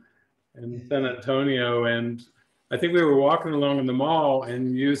and San Antonio, and I think we were walking along in the mall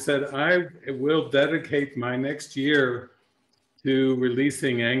and you said, I will dedicate my next year to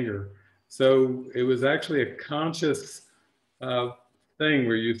releasing anger. So it was actually a conscious thing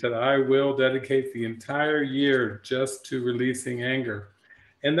where you said, I will dedicate the entire year just to releasing anger.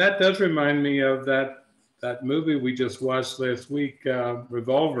 And that does remind me of that movie we just watched last week,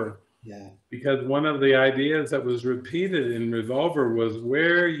 Revolver. Yeah. Because one of the ideas that was repeated in Revolver was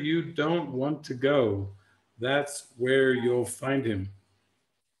where you don't want to go, that's where you'll find him.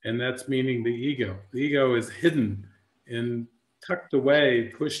 And that's meaning the ego. The ego is hidden and tucked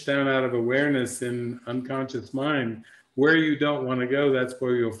away, pushed down out of awareness in unconscious mind. Where you don't want to go, that's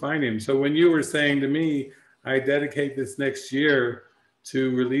where you'll find him. So when you were saying to me, I dedicate this next year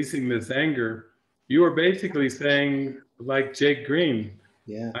to releasing this anger, you were basically saying, like Jake Green,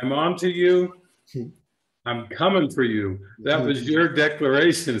 Yeah. I'm on to you, I'm coming for you. That was your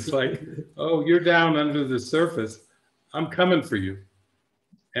declaration. It's like, oh, you're down under the surface, I'm coming for you.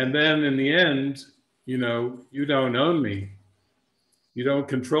 And then in the end, you know, you don't own me. You don't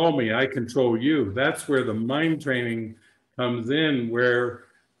control me, I control you. That's where the mind training comes in, where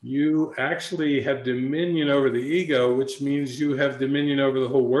you actually have dominion over the ego, which means you have dominion over the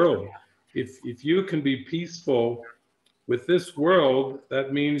whole world. If you can be peaceful with this world,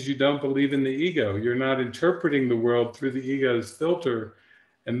 that means you don't believe in the ego. You're not interpreting the world through the ego's filter.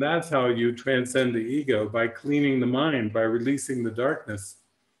 And that's how you transcend the ego, by cleaning the mind, by releasing the darkness.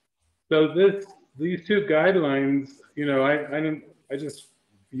 So these two guidelines, you know, I just,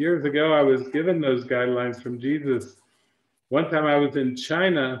 years ago, I was given those guidelines from Jesus. One time I was in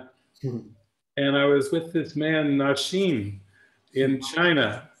China and I was with this man, Nashin, in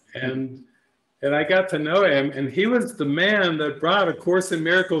China. And I got to know him, and he was the man that brought A Course in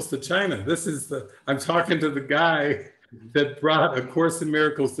Miracles to China. I'm talking to the guy that brought A Course in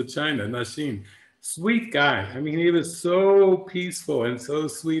Miracles to China, Nashin. Sweet guy. I mean, he was so peaceful and so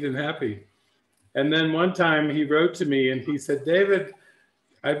sweet and happy. And then one time he wrote to me and he said, David,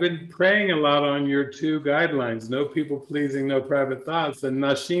 I've been praying a lot on your two guidelines, no people pleasing, no private thoughts. And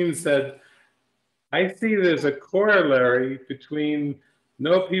Nashin said, I see there's a corollary between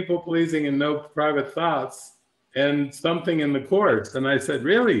no people pleasing and no private thoughts and something in the course. And I said,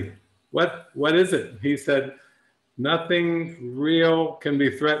 really? What is it? He said, nothing real can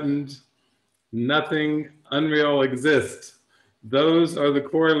be threatened. Nothing unreal exists. Those are the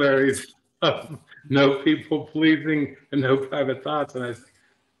corollaries of no people pleasing and no private thoughts. And I said,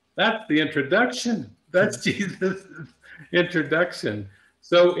 that's the introduction. That's Jesus' introduction.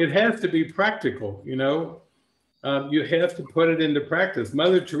 So it has to be practical, you know. You have to put it into practice.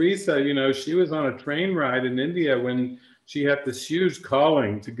 Mother Teresa, you know, she was on a train ride in India when she had this huge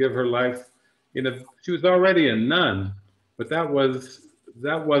calling to give her life. You know, she was already a nun, but that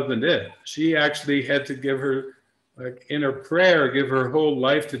wasn't it. She actually had to give her, like in her prayer, give her whole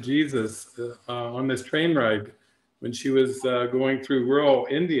life to Jesus on this train ride when she was going through rural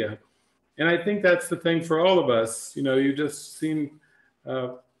India. And I think that's the thing for all of us. You know, you just seen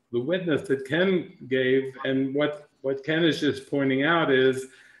the witness that Ken gave, and what Ken is just pointing out is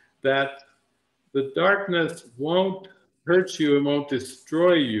that the darkness won't hurt you, it won't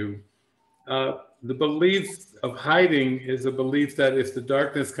destroy you. The belief of hiding is a belief that if the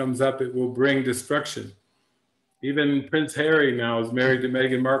darkness comes up, it will bring destruction. Even Prince Harry now is married to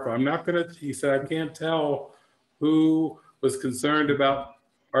Meghan Markle. He said, I can't tell who was concerned about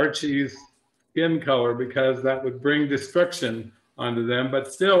Archie's skin color because that would bring destruction onto them.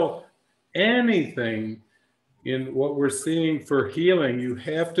 But still, anything in what we're seeing for healing, you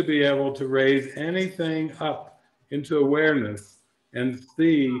have to be able to raise anything up into awareness and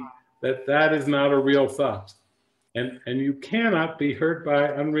see that that is not a real thought. And you cannot be hurt by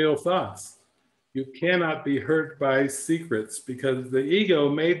unreal thoughts. You cannot be hurt by secrets because the ego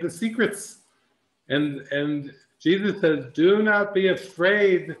made the secrets. And Jesus says, do not be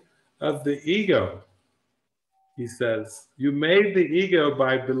afraid of the ego. He says, you made the ego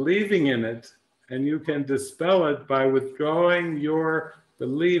by believing in it, and you can dispel it by withdrawing your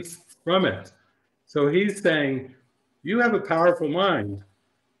beliefs from it. So he's saying, you have a powerful mind.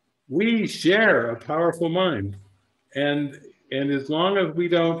 We share a powerful mind. And as long as we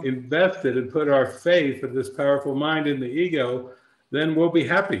don't invest it and put our faith of this powerful mind in the ego, then we'll be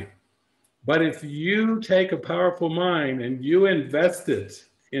happy. But if you take a powerful mind and you invest it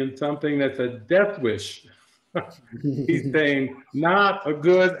in something that's a death wish, he's saying, not a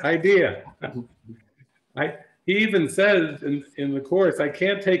good idea. He even says in the Course, I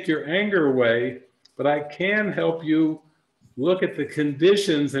can't take your anger away, but I can help you look at the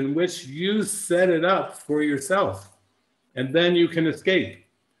conditions in which you set it up for yourself. And then you can escape.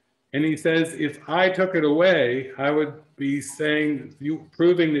 And he says, if I took it away, I would be saying,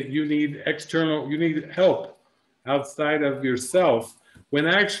 proving that you need help outside of yourself. When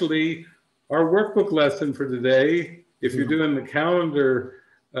actually, our workbook lesson for today, if you're doing the calendar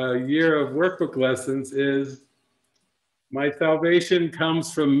year of workbook lessons, is my salvation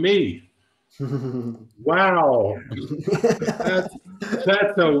comes from me. Wow,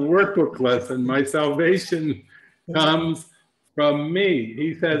 that's a workbook lesson. My salvation comes from me.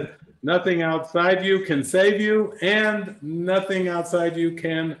 He says, nothing outside you can save you, and nothing outside you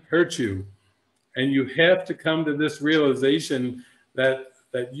can hurt you. And you have to come to this realization that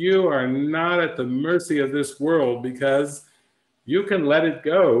you are not at the mercy of this world, because you can let it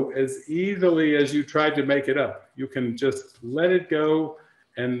go as easily as you tried to make it up. You can just let it go,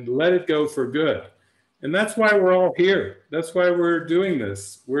 and let it go for good. And that's why we're all here. That's why we're doing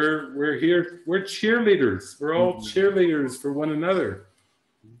this. We're here. We're cheerleaders. We're all cheerleaders for one another.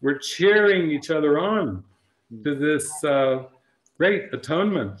 We're cheering each other on to this great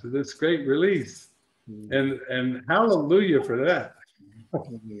atonement, to this great release. And hallelujah for that.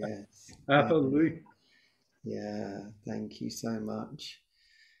 Yes. Hallelujah. Yeah, thank you so much.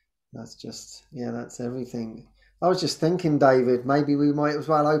 That's just, that's everything. I was just thinking, David, maybe we might as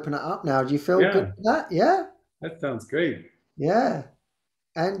well open it up now. Do you feel good with that? Yeah? That sounds great. Yeah.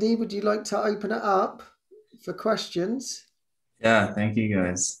 Andy, would you like to open it up for questions? Yeah, thank you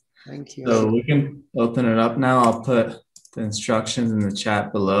guys. Thank you. So we can open it up now. I'll put the instructions in the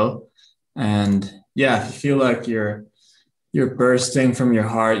chat below. And yeah, if you feel like you're bursting from your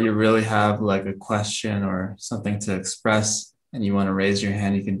heart, you really have like a question or something to express, and you want to raise your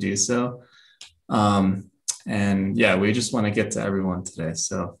hand, you can do so. And yeah, we just want to get to everyone today.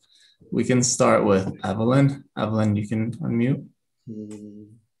 So we can start with Evelyn. Evelyn, you can unmute.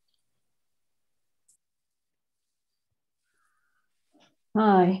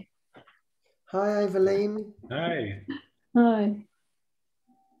 Hi. Hi, Evelyn. Hi. Hi.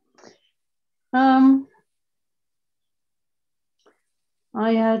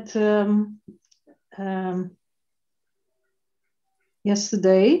 I had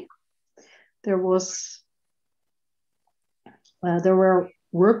yesterday there were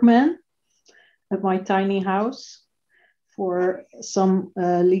workmen at my tiny house for some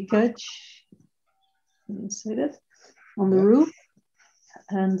leakage. Can you say that? On the roof,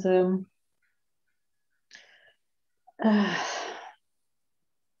 and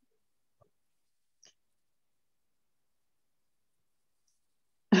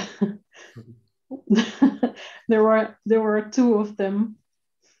there were two of them.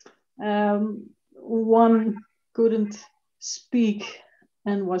 One couldn't speak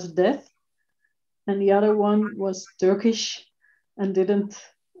and was deaf, and the other one was Turkish and didn't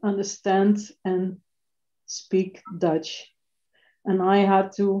understand and speak Dutch. And I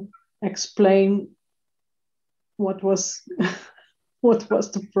had to explain what was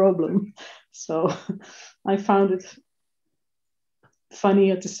the problem. So I found it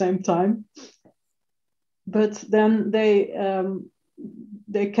funny at the same time. But then they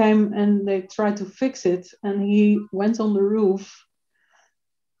came and they tried to fix it, and he went on the roof,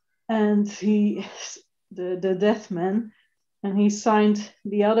 and the deaf man, and he signed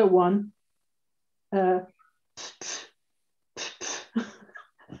the other one.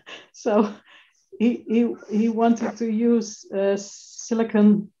 So he wanted to use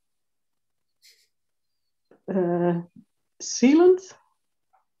silicon sealant.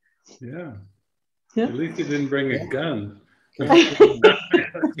 Yeah. Yeah. At least he didn't bring a gun. I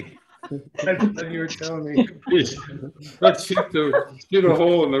thought you were telling me, let's shoot a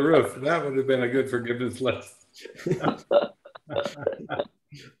hole in the roof. That would have been a good forgiveness lesson.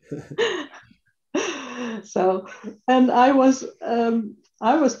 So, and I was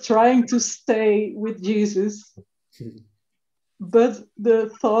trying to stay with Jesus, but the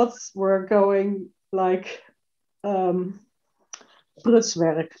thoughts were going like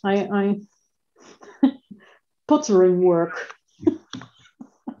prutswerk. I pottering work.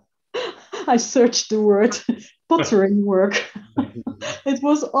 I searched the word pottering work. It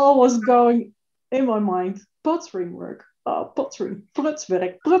was always going in my mind. Pottering work. Oh, pottering.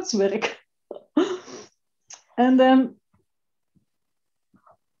 Prutswerk. Prutswerk. And then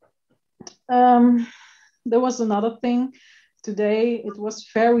there was another thing. Today it was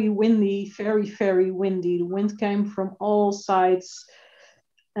very windy, very, very windy. The wind came from all sides.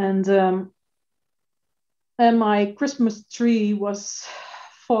 And my Christmas tree was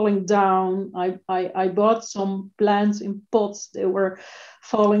falling down. I bought some plants in pots. They were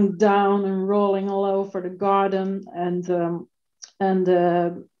falling down and rolling all over the garden. And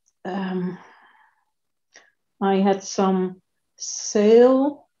I had some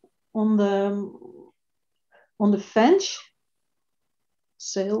sail on the bench.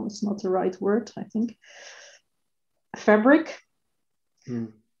 Sail is not the right word, I think. Fabric.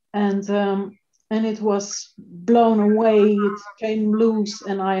 And it was blown away. It came loose,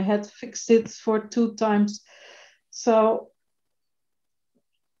 and I had fixed it for 2 times. So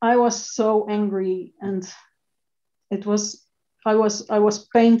I was so angry, and I was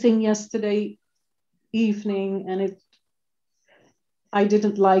painting yesterday evening, and I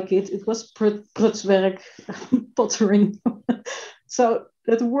didn't like it. It was prutswerk, pottering. So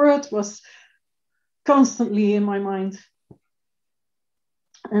that word was constantly in my mind.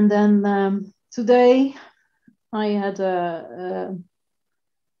 And then today I had a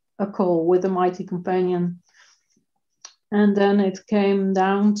call with a mighty companion. And then it came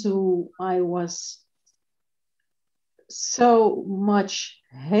down to I was so much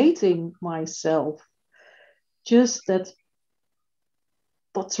hating myself. Just that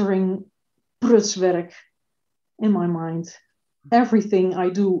pottering prutswerk in my mind. Everything I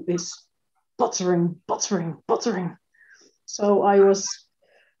do is pottering. So I was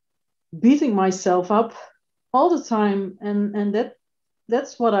beating myself up all the time, and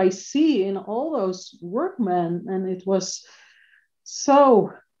that's what I see in all those workmen, and it was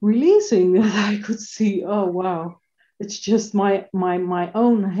so releasing that I could see, oh wow, it's just my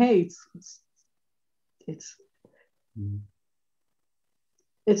own hate. It's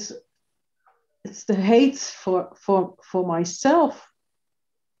the hate for myself,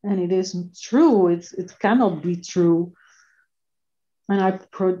 and it isn't true. It cannot be true, and I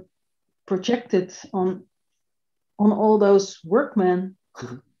project it on all those workmen.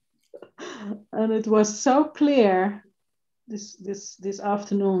 And it was so clear this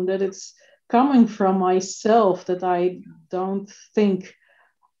afternoon that it's coming from myself, that I don't think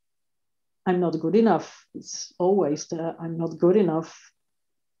I'm not good enough. It's always the I'm not good enough.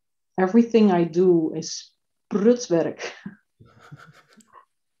 Everything I do is prutswerk.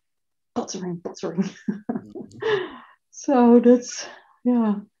 Pottering. So that's,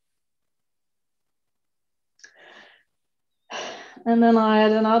 yeah. And then I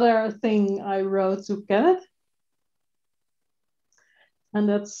had another thing I wrote to Kenneth. And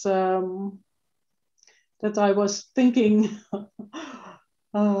that's that I was thinking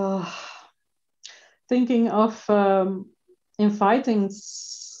of inviting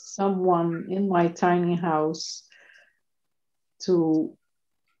someone in my tiny house to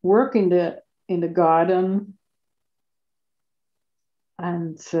work in the garden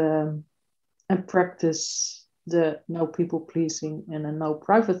and practice the no people pleasing and the no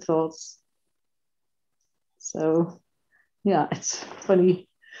private thoughts. So yeah, it's funny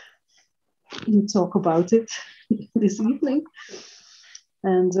you talk about it this evening,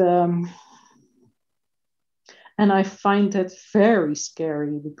 and I find that very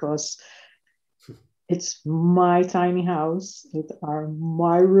scary because it's my tiny house. It are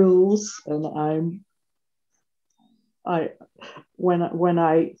my rules, and when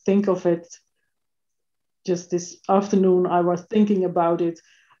I think of it, just this afternoon I was thinking about it.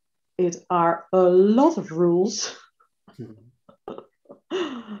 It are a lot of rules.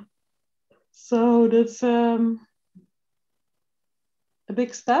 So that's a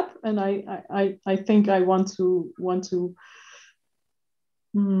big step, and I think I want to.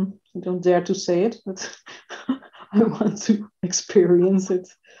 I don't dare to say it, but I want to experience it.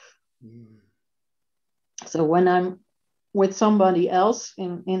 So when I'm with somebody else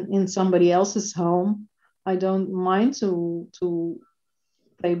in somebody else's home, I don't mind to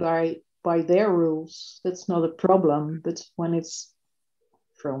play by their rules. That's not a problem. But when it's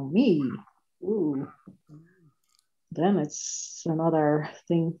from me, then it's another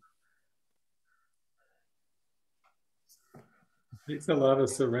thing. It takes a lot of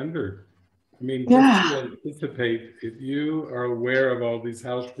surrender. I mean, just to anticipate, if you are aware of all these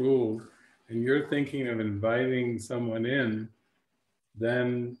house rules and you're thinking of inviting someone in,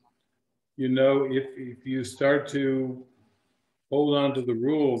 then you know if you start to hold on to the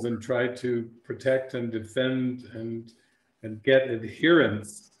rules and try to protect and defend and get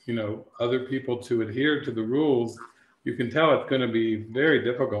adherence, you know, other people to adhere to the rules, you can tell it's going to be very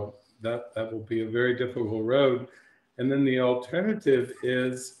difficult. That will be a very difficult road. And then the alternative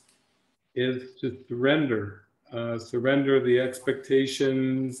is to surrender, surrender the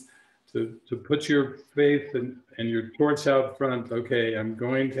expectations, to put your faith and your torch out front. Okay, I'm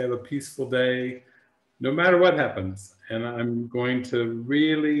going to have a peaceful day, no matter what happens. And I'm going to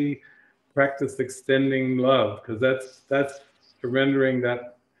really practice extending love, because that's surrendering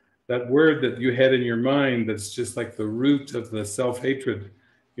that word that you had in your mind that's just like the root of the self-hatred.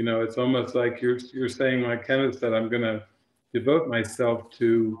 You know, it's almost like you're saying, like Kenneth said, I'm going to devote myself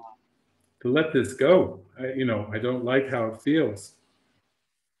to let this go. I don't like how it feels.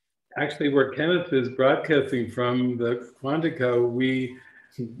 Actually, where Kenneth is broadcasting from, the Quantico, we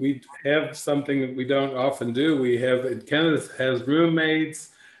have something that we don't often do. Kenneth has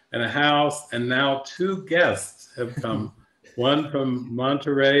roommates and a house, and now 2 guests have come. One from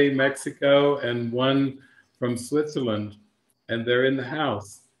Monterrey, Mexico, and one from Switzerland, and they're in the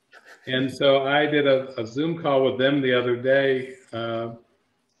house. And so I did a Zoom call with them the other day,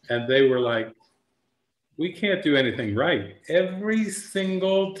 and they were like, we can't do anything right. Every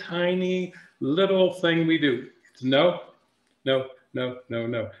single tiny little thing we do, it's no, no, no, no,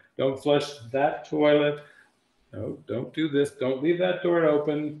 no. Don't flush that toilet. No, don't do this. Don't leave that door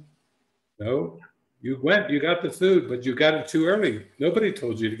open. No, you got the food, but you got it too early. Nobody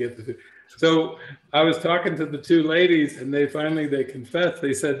told you to get the food. So I was talking to the 2 ladies, and they confessed.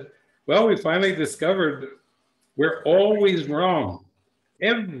 They said, well, we finally discovered we're always wrong.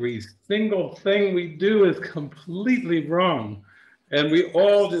 Every single thing we do is completely wrong. And we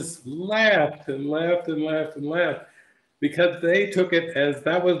all just laughed and laughed and laughed and laughed, because they took it as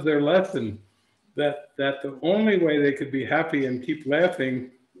that was their lesson, that the only way they could be happy and keep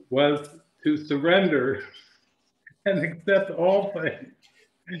laughing was to surrender and accept all things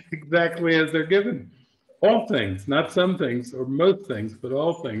exactly as they're given. All things, not some things or most things, but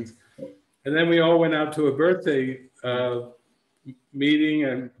all things. And then we all went out to a birthday meeting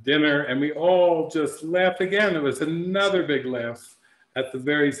and dinner, and we all just laughed again. It was another big laugh at the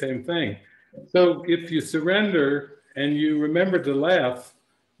very same thing. So if you surrender and you remember to laugh,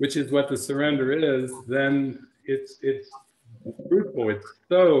 which is what the surrender is, then it's fruitful. It's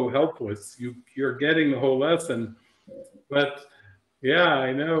so helpful. You're getting the whole lesson. But yeah,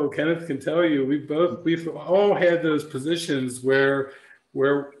 I know Kenneth can tell you, we've all had those positions where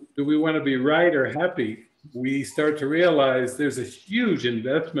do we want to be right or happy? We start to realize there's a huge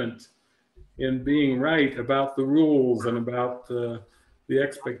investment in being right about the rules and about the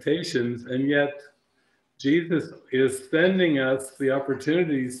expectations, and yet Jesus is sending us the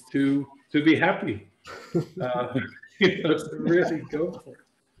opportunities to be happy, to really go for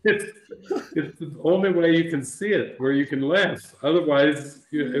it. It's the only way you can see it, where you can laugh. Otherwise,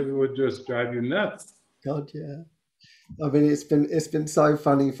 it would just drive you nuts. God, yeah. I mean, it's been so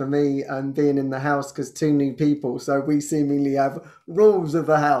funny for me and being in the house, because 2 new people, so we seemingly have rules of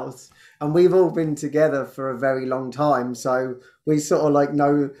the house, and we've all been together for a very long time, so we sort of like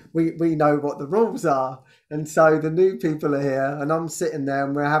know we know what the rules are. And so the new people are here, and I'm sitting there,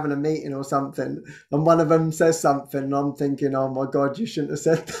 and we're having a meeting or something, and one of them says something, and I'm thinking, oh my God, you shouldn't have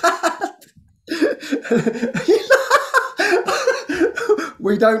said that.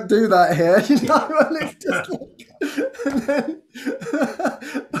 We don't do that here, and it's just like,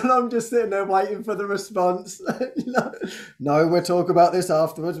 and I'm just sitting there waiting for the response. No, we'll talk about this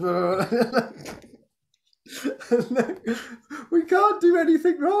afterwards. We can't do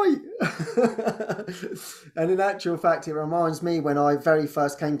anything right. And in actual fact, it reminds me when I very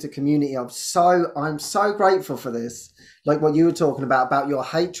first came to community, I'm so grateful for this. Like what you were talking about your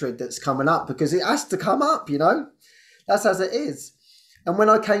hatred that's coming up, because it has to come up, that's as it is. And when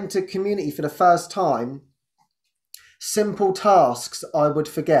I came to community for the first time, simple tasks I would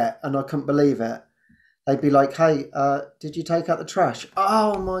forget, and I couldn't believe it. They'd be like, hey, did you take out the trash?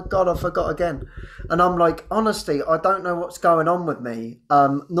 Oh my God, I forgot again. And I'm like, honestly, I don't know what's going on with me.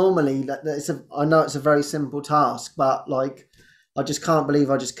 Normally, I know it's a very simple task, but like, I just can't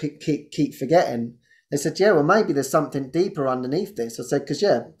believe I just keep forgetting. They said, yeah, well, maybe there's something deeper underneath this. I said, because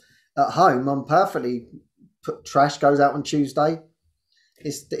yeah, at home, I'm perfectly, trash goes out on Tuesday.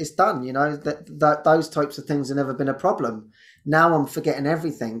 It's done, that those types of things have never been a problem. Now I'm forgetting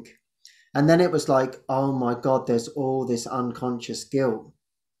everything. And then it was like, oh my God, there's all this unconscious guilt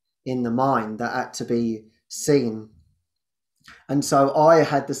in the mind that had to be seen. And so I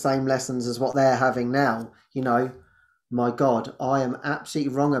had the same lessons as what they're having now. My God, I am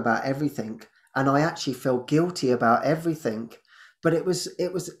absolutely wrong about everything. And I actually feel guilty about everything. But it was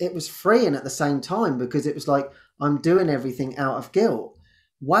freeing at the same time, because it was like, I'm doing everything out of guilt.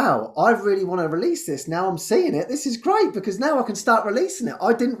 Wow, I really want to release this. Now I'm seeing it. This is great, because now I can start releasing it.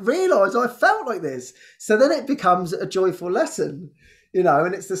 I didn't realize I felt like this. So then it becomes a joyful lesson,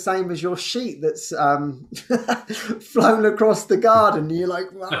 and it's the same as your sheet that's flown across the garden. You're like,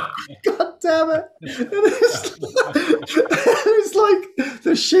 oh, God damn it. It's like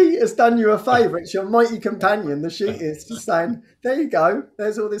the sheet has done you a favor. It's your mighty companion. The sheet is just saying, there you go.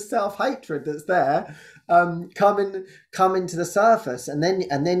 There's all this self-hatred that's there. Come into the surface, and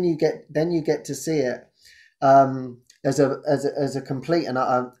then you get to see it as a complete and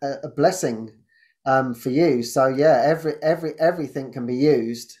a blessing for you. So yeah, everything can be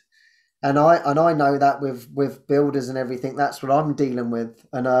used, And I know that with builders and everything, that's what I'm dealing with.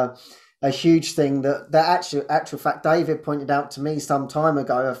 And a huge thing that actual fact David pointed out to me some time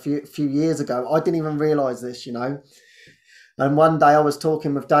ago, a few years ago. I didn't even realize this, you know. And one day I was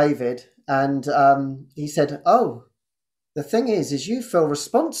talking with David, and he said, "Oh, the thing is you feel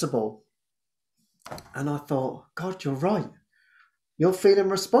responsible." And I thought, God, you're right. You're feeling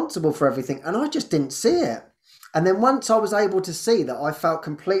responsible for everything. And I just didn't see it. And then once I was able to see that I felt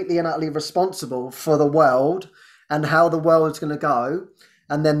completely and utterly responsible for the world and how the world's going to go,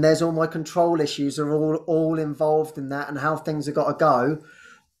 and then there's all my control issues are all involved in that and how things have got to go,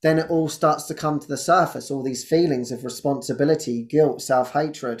 then it all starts to come to the surface, all these feelings of responsibility, guilt,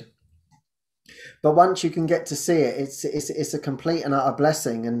 self-hatred. But once you can get to see it, it's a complete and utter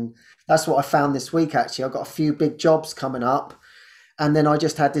blessing. And that's what I found this week, actually. I've got a few big jobs coming up. And then I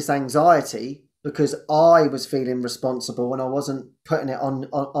just had this anxiety because I was feeling responsible and I wasn't putting it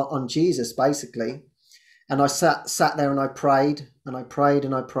on Jesus, basically. And I sat there and I prayed and I prayed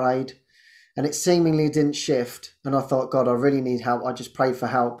and I prayed. And it seemingly didn't shift. And I thought, God, I really need help. I just prayed for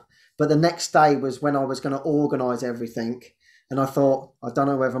help. But the next day was when I was going to organise everything. And I thought, I don't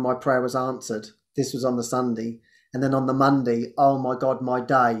know whether my prayer was answered. This was on the Sunday. And then on the Monday, oh my God, my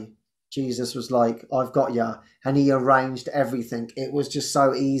day. Jesus was like, I've got you. And he arranged everything. It was just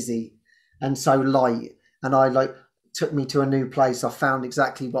so easy and so light. And I took me to a new place. I found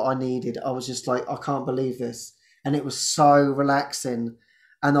exactly what I needed. I was just like, I can't believe this. And it was so relaxing.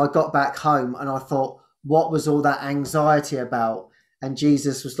 And I got back home and I thought, what was all that anxiety about? And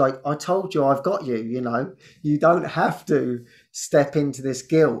Jesus was like, I told you I've got you, you know. You don't have to step into this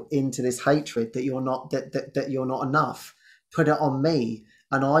guilt, into this hatred that you're not that you're not enough. Put it on me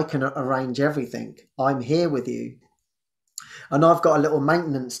and I can arrange everything. I'm here with you. And I've got a little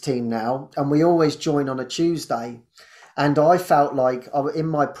maintenance team now, and we always join on a Tuesday. And I felt like in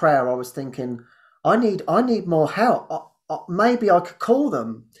my prayer, I was thinking, I need more help. Maybe I could call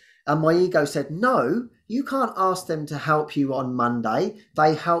them. And my ego said, no, you can't ask them to help you on Monday.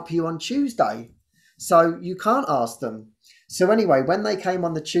 They help you on Tuesday. So you can't ask them. So anyway, when they came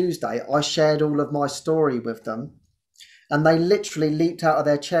on the Tuesday, I shared all of my story with them. And they literally leaped out of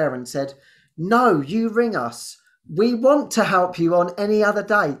their chair and said, no, you ring us. We want to help you on any other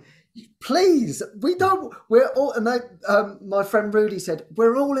day. Please, we don't. We're all, and my friend Rudy said,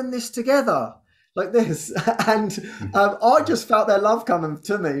 we're all in this together. Like this. And I just felt their love coming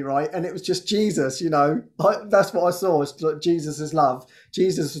to me, right? And it was just Jesus, you know. That's what I saw. It's like Jesus' love.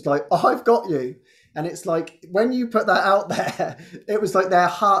 Jesus was like, oh, I've got you. And it's like, when you put that out there, it was like their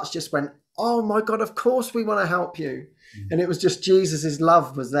hearts just went, oh my God, of course we want to help you. And it was just Jesus'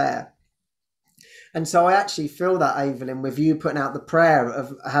 love was there. And so I actually feel that, Evelyn, with you putting out the prayer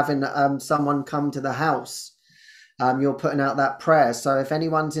of having someone come to the house. You're putting out that prayer. So if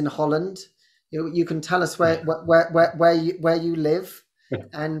anyone's in Holland, you can tell us where you live,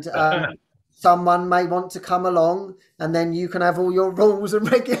 and someone may want to come along, and then you can have all your rules and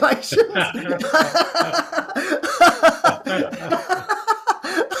regulations.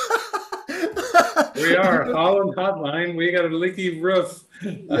 We are Holland Hotline. We got a leaky roof.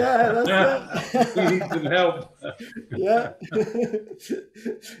 Yeah, that's it. We need some help. Yeah.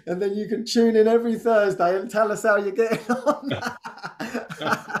 And then you can tune in every Thursday and tell us how you're getting on.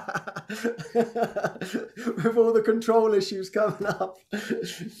 With all the control issues coming up.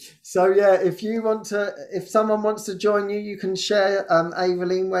 So yeah, if someone wants to join you, you can share,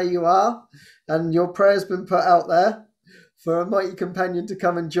 Evelyn, where you are, and your prayer's been put out there for a mighty companion to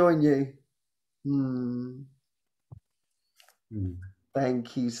come and join you.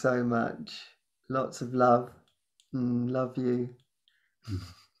 Thank you so much. Lots of love. Love you.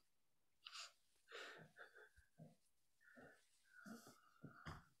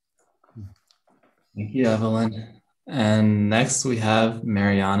 Thank you, Evelyn. And next we have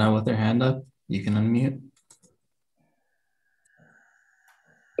Mariana with her hand up. You can unmute.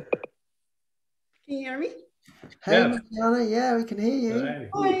 Can you hear me? Hey, Yeah. Mariana. Yeah, we can hear you.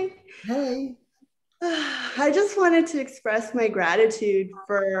 Hi. Hey. I just wanted to express my gratitude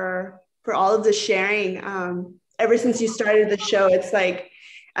for all of the sharing. Ever since you started the show, it's like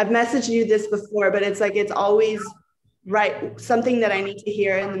I've messaged you this before, but it's like it's always right, something that I need to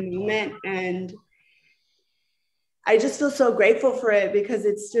hear in the moment. And I just feel so grateful for it because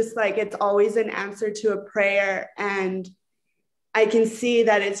it's just like it's always an answer to a prayer. And I can see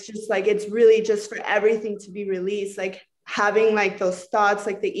that it's just like it's really just for everything to be released, like having like those thoughts,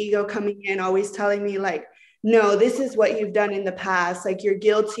 like the ego coming in, always telling me like, no, this is what you've done in the past. Like you're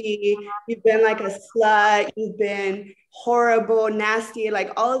guilty. You've been like a slut. You've been horrible, nasty,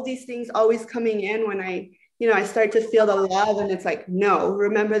 like all of these things always coming in when I start to feel the love, and it's like, no,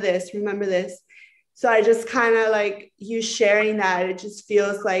 remember this, remember this. So I just kind of like you sharing that. It just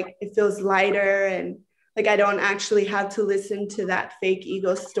feels like it feels lighter, and like I don't actually have to listen to that fake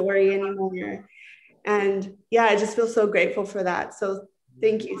ego story anymore. And yeah, I just feel so grateful for that. So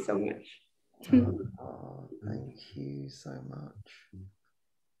thank you so much. Oh, thank you so much.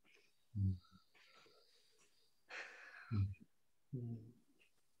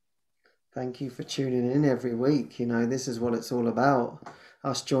 Thank you for tuning in every week. This is what it's all about.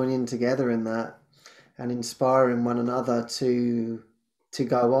 Us joining together in that and inspiring one another to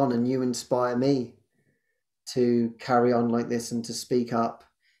go on, and you inspire me to carry on like this and to speak up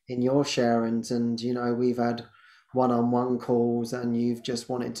in your sharings. And we've had one-on-one calls, and you've just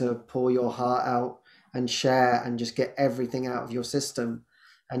wanted to pour your heart out and share and just get everything out of your system,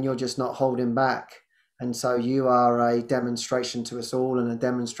 and you're just not holding back. And so you are a demonstration to us all, and a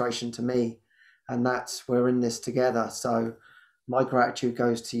demonstration to me, and we're in this together. So my gratitude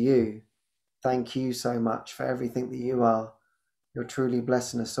goes to you. Thank you so much for everything that you are. You're truly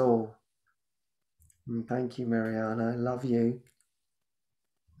blessing us all. And thank you, Mariana. I love you.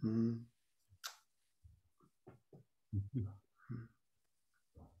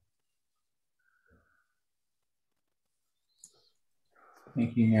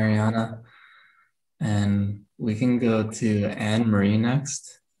 Thank you, Mariana. And we can go to Anne Marie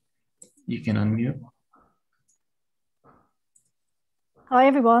next. You can unmute. Hi,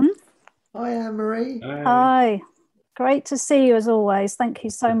 everyone. Hi, Anne Marie. Hi. Great to see you as always. Thank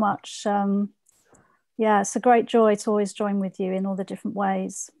you so much. Yeah, it's a great joy to always join with you in all the different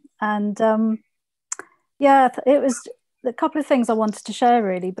ways. And yeah, it was a couple of things I wanted to share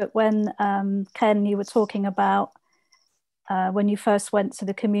really. But when Ken, you were talking about when you first went to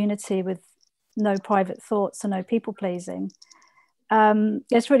the community with no private thoughts and no people pleasing.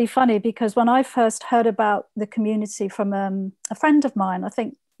 It's really funny because when I first heard about the community from a friend of mine, I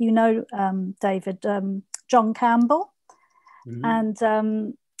think David, John Campbell,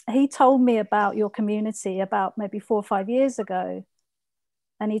 and he told me about your community about maybe 4 or 5 years ago,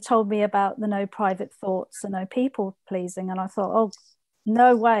 and he told me about the no private thoughts and no people pleasing, and I thought, oh,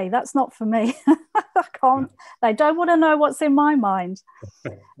 no way, that's not for me. I can't. They don't want to know what's in my mind.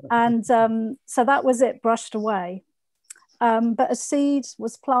 And so that was it, brushed away. But a seed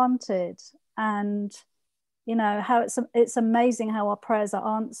was planted, and how it's amazing how our prayers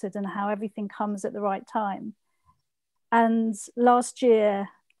are answered and how everything comes at the right time. And last year,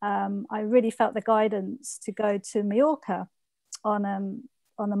 I really felt the guidance to go to Mallorca on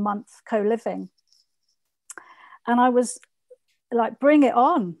a month co-living, and I was like, bring it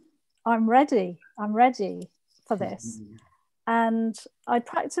on! I'm ready for this. And I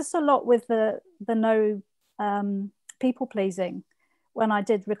practiced a lot with the no people pleasing when I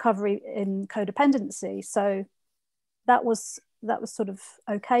did recovery in codependency. So that was sort of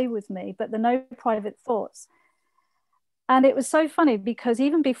okay with me, but the no private thoughts. And it was so funny because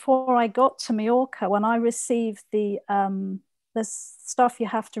even before I got to Mallorca, when I received the stuff you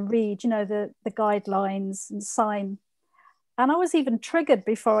have to read, the guidelines and sign, and I was even triggered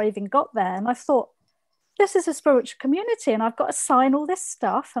before I even got there. And I thought, this is a spiritual community and I've got to sign all this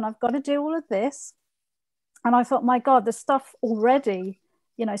stuff and I've got to do all of this. And I thought, my God, the stuff already,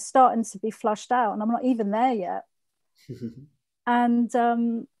 starting to be flushed out, and I'm not even there yet. And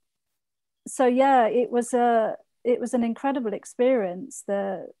so, yeah, it was an incredible experience,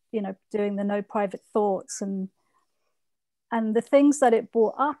 doing the no private thoughts and the things that it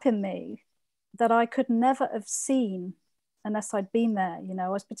brought up in me that I could never have seen unless I'd been there. I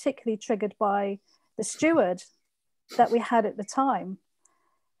was particularly triggered by the steward that we had at the time.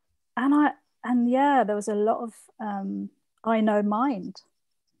 And yeah, there was a lot of I know mind,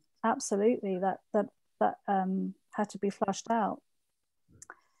 absolutely, that had to be flushed out.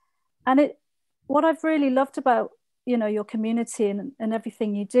 And what I've really loved about your community and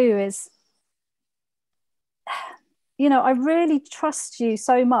everything you do is, I really trust you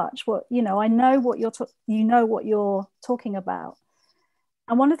so much. I know what what you're talking about.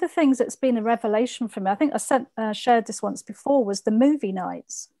 And one of the things that's been a revelation for me, I think I shared this once before, was the movie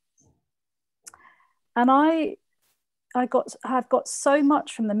nights. And I've got so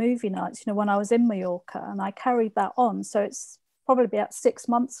much from the movie nights, when I was in Mallorca, and I carried that on. So it's probably about 6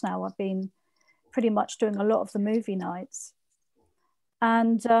 months now I've been pretty much doing a lot of the movie nights.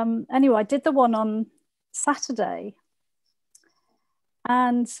 And anyway, I did the one on Saturday.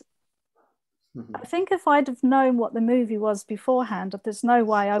 And I think if I'd have known what the movie was beforehand, there's no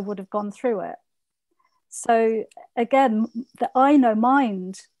way I would have gone through it. So again, the I know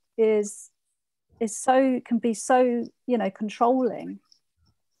mind can be so controlling.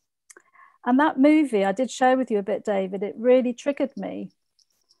 And that movie, I did share with you a bit, David, it really triggered me.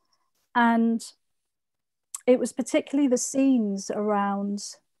 And it was particularly the scenes around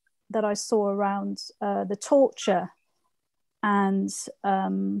that I saw around the torture and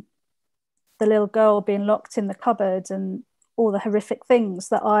the little girl being locked in the cupboard and all the horrific things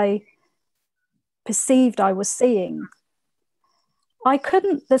that I perceived I was seeing. I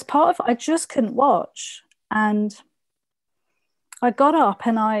couldn't, there's part of it I just couldn't watch. And I got up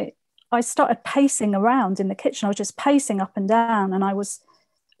and I started pacing around in the kitchen. I was just pacing up and down, and I was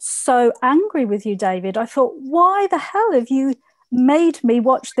so angry with you, David. I thought, why the hell have you made me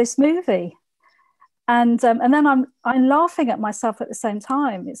watch this movie? And then I'm laughing at myself at the same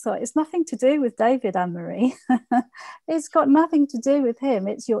time. It's like, it's nothing to do with David, Anne-Marie. It's got nothing to do with him.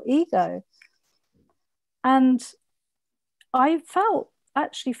 It's your ego. And I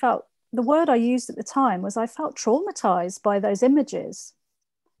actually felt, the word I used at the time was I felt traumatized by those images.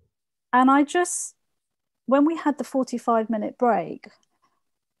 And when we had the 45-minute break,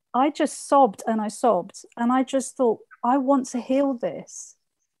 I just sobbed and I sobbed. And I just thought, I want to heal this.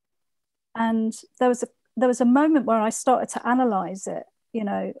 And there was a moment where I started to analyze it. You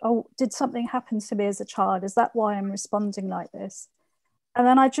know, oh, did something happen to me as a child? Is that why I'm responding like this? And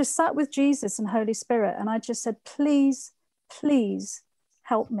then I just sat with Jesus and Holy Spirit, and I just said, please, please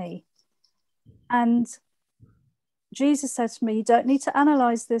help me. And Jesus said to me, you don't need to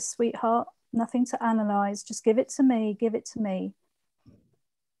analyze this, sweetheart. Nothing to analyze. Just give it to me. Give it to me.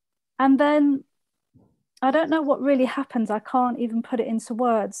 And then I don't know what really happened. I can't even put it into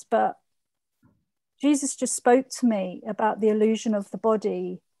words, but Jesus just spoke to me about the illusion of the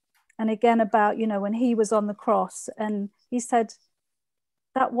body. And again, about, you know, when he was on the cross, and he said,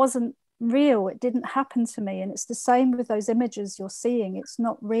 that wasn't real. It didn't happen to me. And it's the same with those images you're seeing. It's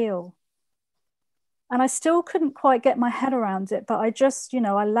not real. And I still couldn't quite get my head around it, but I just, you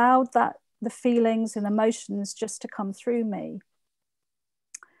know, allowed the feelings and emotions just to come through me.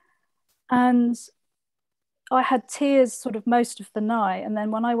 And I had tears sort of most of the night. And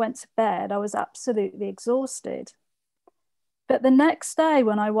then when I went to bed, I was absolutely exhausted. But the next day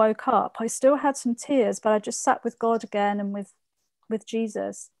when I woke up, I still had some tears, but I just sat with God again and with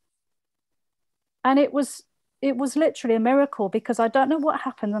Jesus. And it was literally a miracle, because I don't know what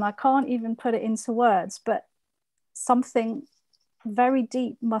happened and I can't even put it into words, but something very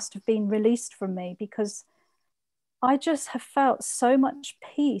deep must have been released from me, because I just have felt so much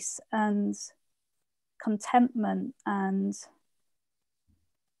peace and contentment and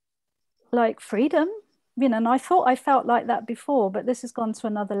like freedom, you know. And I thought I felt like that before, but this has gone to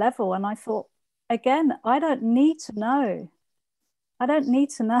another level. And I thought, again, I don't need to know. I don't need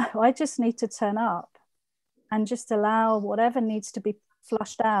to know. I just need to turn up and just allow whatever needs to be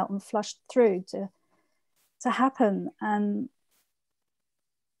flushed out and flushed through to happen. And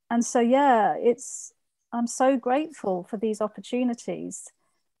so, yeah, I'm so grateful for these opportunities.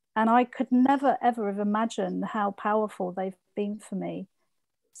 And I could never, ever have imagined how powerful they've been for me.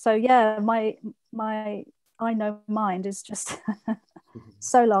 So, yeah, my I know mind is just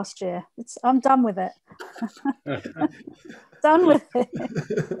so last year. I'm done with it. Done with it.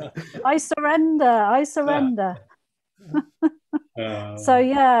 I surrender. So,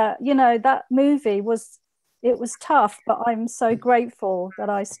 yeah, you know, that movie was tough, but I'm so grateful that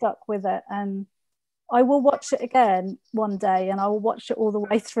I stuck with it. And I will watch it again one day, and I will watch it all the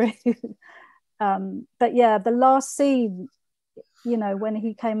way through. But yeah, the last scene, you know, when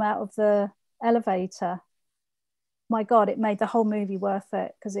he came out of the elevator, my God, it made the whole movie worth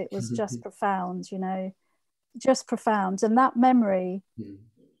it, because it was just profound, you know, just profound. And that memory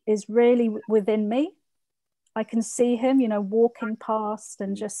is really within me. I can see him, you know, walking past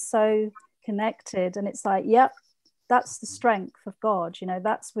and just so connected. And it's like, yep, that's the strength of God, you know,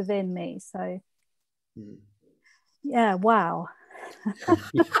 that's within me. So yeah, wow.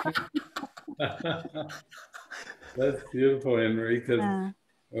 That's beautiful, Anne-Marie, because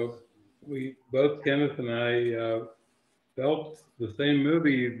we both, Kenneth and I, felt the same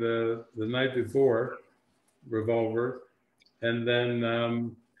movie the night before, Revolver, and then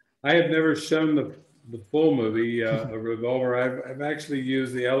I have never shown the full movie, a Revolver. I've actually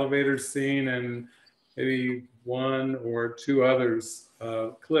used the elevator scene and maybe one or two others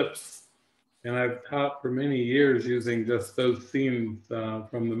clips, and I've taught for many years using just those scenes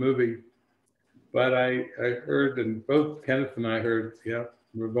from the movie. But I heard, and both Kenneth and I heard, yeah,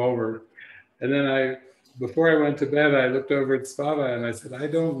 Revolver. And then before I went to bed, I looked over at Svava and I said, I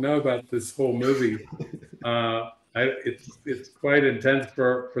don't know about this whole movie. It's quite intense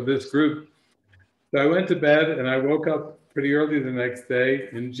for this group. So I went to bed and I woke up pretty early the next day,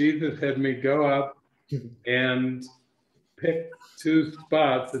 and Jesus had me go up and pick two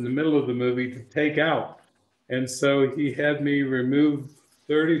spots in the middle of the movie to take out. And so he had me remove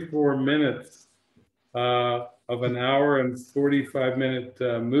 34 minutes of an hour and 45-minute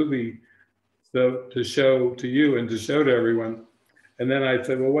movie, so to show to you and to show to everyone. And then I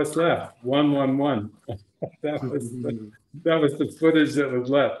said, well, what's left? 111. that was the footage that was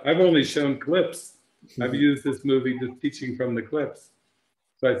left. I've only shown clips. I've used this movie just teaching from the clips.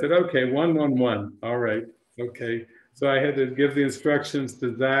 So I said, okay, 111. All right, okay. So I had to give the instructions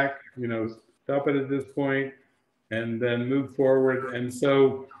to Zach, you know, stop it at this point and then move forward. And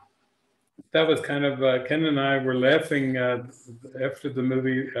so that was kind of, Ken and I were laughing after the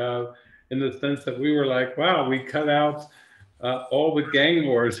movie in the sense that we were like, wow, we cut out all the gang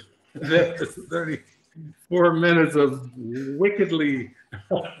wars. That was 34 minutes of wickedly,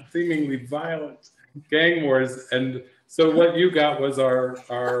 seemingly violent gang wars. And so what you got was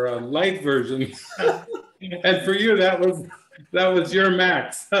our light version. And for you, that was your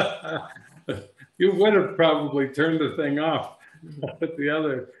max. You would have probably turned the thing off with the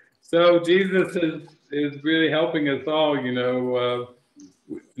other. So Jesus is really helping us all, you know,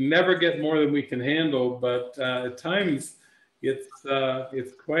 never get more than we can handle, but at times it's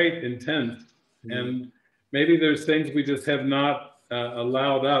quite intense. And maybe there's things we just have not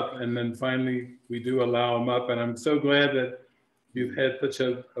allowed up, and then finally we do allow them up. And I'm so glad that you've had such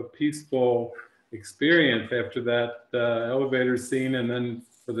a peaceful experience after that elevator scene, and then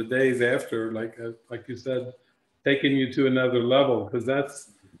for the days after, like you said, taking you to another level, because that's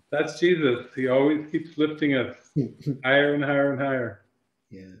Jesus. He always keeps lifting us higher and higher and higher.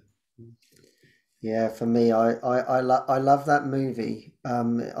 Yeah, for me, I love that movie.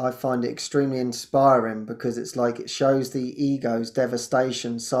 I find it extremely inspiring because it's like it shows the ego's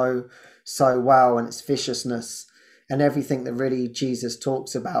devastation so well, and its viciousness and everything that really Jesus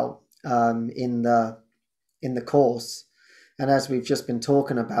talks about in the course. And as we've just been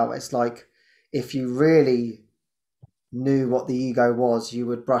talking about, it's like if you really knew what the ego was, you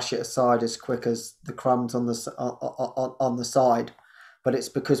would brush it aside as quick as the crumbs on the side. But it's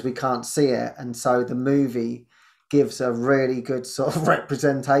because we can't see it, and so the movie gives a really good sort of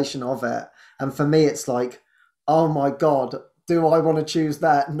representation of it. And for me, it's like, oh my God, do I want to choose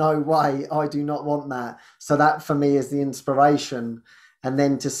that? No way, I do not want that. So that for me is the inspiration. And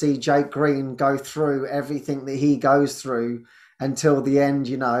then to see Jake Green go through everything that he goes through until the end,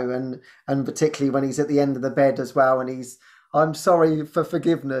 you know, and particularly when he's at the end of the bed as well, and he's, I'm sorry for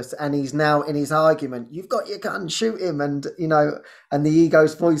forgiveness, and he's now in his argument, you've got your gun, shoot him, and you know, and the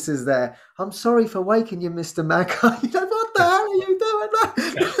ego's voice is there, I'm sorry for waking you, Mr. Macca. You know, what the hell are you doing?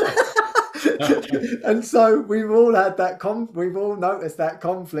 And so we've all had that we've all noticed that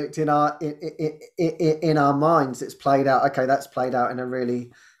conflict in our minds. It's played out. Okay, that's played out in a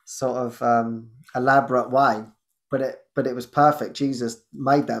really sort of elaborate way, but it was perfect. Jesus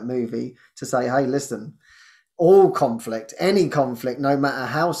made that movie to say, hey, listen, all conflict, any conflict, no matter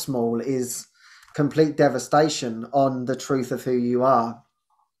how small, is complete devastation on the truth of who you are.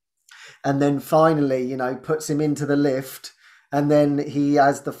 And then finally, you know, puts him into the lift, and then he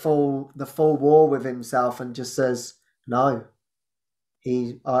has the full war with himself and just says, no,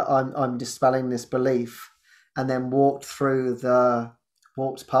 I'm dispelling this belief, and then walked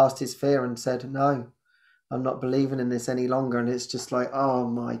past his fear and said, no, I'm not believing in this any longer. And it's just like, oh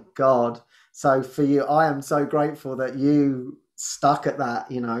my God. So for you, I am so grateful that you stuck at that,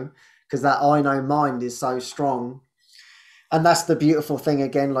 you know, because that I know mind is so strong. And that's the beautiful thing,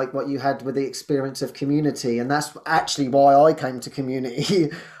 again, like what you had with the experience of community. And that's actually why I came to community.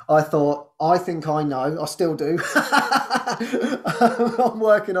 I thought, I think I know. I still do. I'm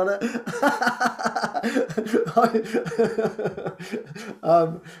working on it.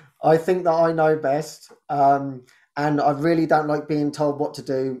 I think that I know best. And I really don't like being told what to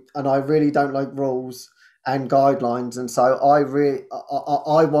do. And I really don't like rules and guidelines. And so I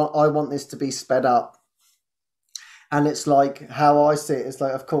want this to be sped up. And it's like how I see it. It's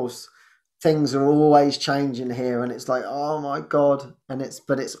like, of course, things are always changing here. And it's like, oh my God.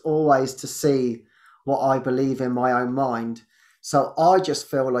 But it's always to see what I believe in my own mind. So I just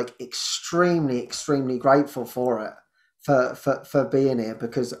feel like extremely, extremely grateful for it, for being here,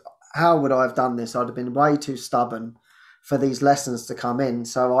 because how would I have done this? I'd have been way too stubborn for these lessons to come in.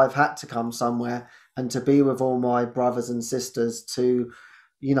 So I've had to come somewhere and to be with all my brothers and sisters to,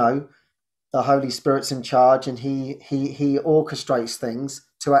 you know, the Holy Spirit's in charge, and he orchestrates things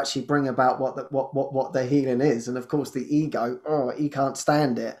to actually bring about what the healing is. And of course the ego, he can't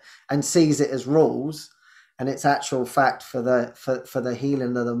stand it and sees it as rules, and it's actual fact for the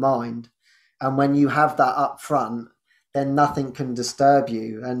healing of the mind. And when you have that up front, then nothing can disturb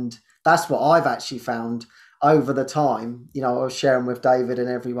you. And that's what I've actually found. over the time, you know, I was sharing with David and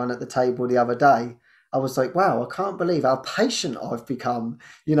everyone at the table the other day. I was like, wow, I can't believe how patient I've become,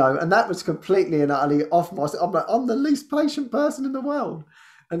 you know, and that was completely and utterly off my. I'm like, I'm the least patient person in the world.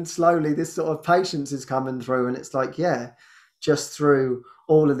 And slowly this sort of patience is coming through. And it's like, yeah, just through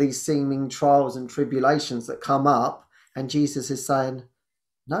all of these seeming trials and tribulations that come up. And Jesus is saying,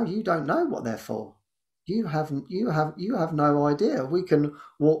 no, you don't know what they're for. You have no idea. We can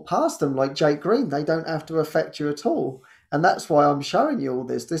walk past them like Jake Green. They don't have to affect you at all. And that's why I'm showing you all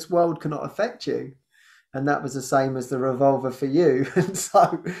this. This world cannot affect you. And that was the same as the revolver for you. And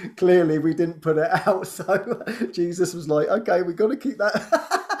so clearly we didn't put it out. So Jesus was like, okay, we got to keep that.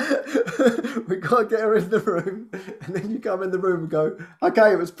 We got to get her in the room. And then you come in the room and go,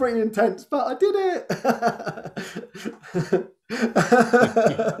 okay, it was pretty intense, but I did it.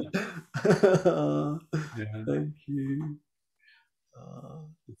 Yeah. Thank you.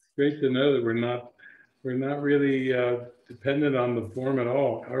 It's great to know that we're not really dependent on the form at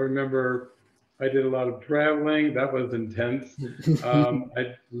all. I remember I did a lot of traveling. That was intense.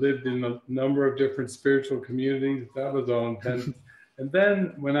 I lived in a number of different spiritual communities. That was all intense. And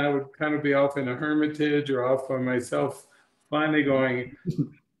then when I would kind of be off in a hermitage or off by myself, finally going,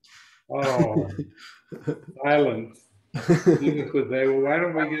 oh, silence. Jesus would say, well, why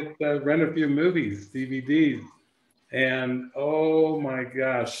don't we get rent a few movies, DVDs? And oh my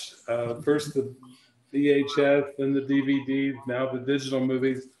gosh, first the VHS, then the DVDs, now the digital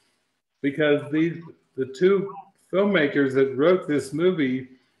movies. Because the two filmmakers that wrote this movie,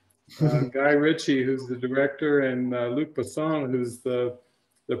 Guy Ritchie, who's the director, and Luc Besson, who's the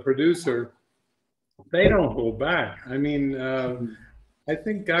producer, they don't hold back. I mean, I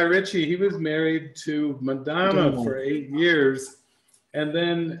think Guy Ritchie, he was married to Madonna for 8 years. And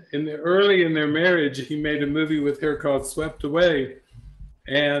then early in their marriage, he made a movie with her called Swept Away.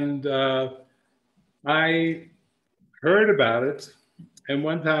 And I heard about it. And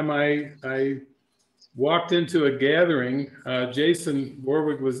one time I walked into a gathering. Jason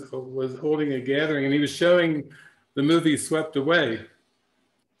Warwick was holding a gathering, and he was showing the movie Swept Away.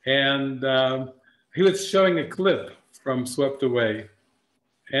 And he was showing a clip from Swept Away.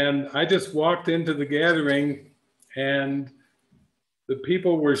 And I just walked into the gathering, and the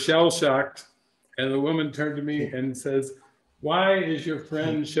people were shell-shocked. And the woman turned to me and says, why is your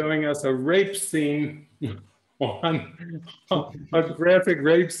friend showing us a rape scene on a graphic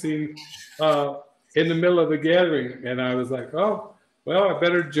rape scene in the middle of the gathering? And I was like, oh, well, I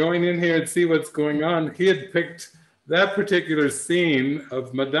better join in here and see what's going on. He had picked that particular scene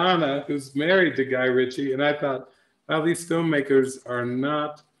of Madonna, who's married to Guy Ritchie. And I thought, well, these filmmakers are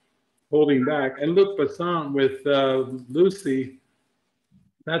not holding back. And Luc Besson with Lucy,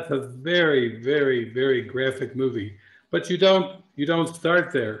 that's a very, very, very graphic movie. But you don't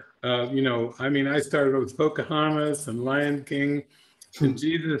start there. You know, I mean, I started with Pocahontas and Lion King, and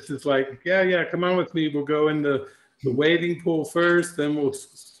Jesus is like, yeah, come on with me. We'll go in the wading pool first, then we'll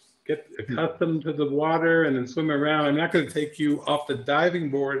get accustomed to the water and then swim around. I'm not going to take you off the diving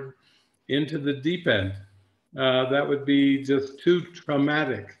board into the deep end. That would be just too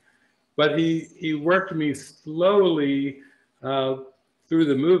traumatic. But he worked me slowly through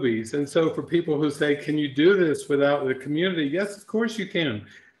the movies. And so for people who say, can you do this without the community? Yes, of course you can.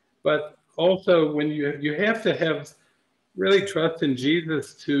 But also when you have to have really trust in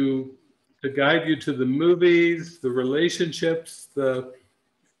Jesus to guide you to the movies, the relationships, the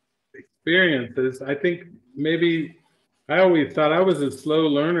experiences. I think maybe I always thought I was a slow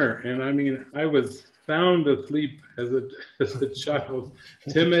learner. And I mean, I was sound asleep as a child,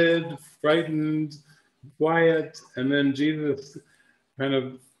 timid, frightened, quiet. And then Jesus kind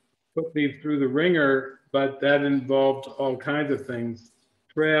of put me through the ringer, but that involved all kinds of things: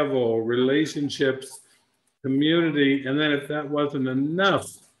 travel, relationships, community. And then if that wasn't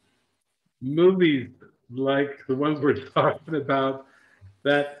enough, movies like the ones we're talking about,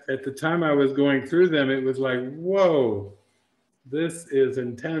 that at the time I was going through them, it was like, whoa, this is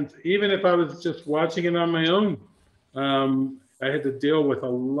intense. Even if I was just watching it on my own, I had to deal with a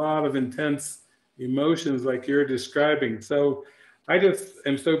lot of intense emotions like you're describing. So I just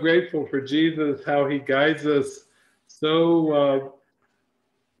am so grateful for Jesus, how he guides us so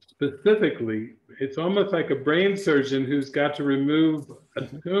specifically. It's almost like a brain surgeon who's got to remove a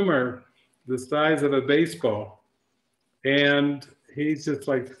tumor the size of a baseball. And he's just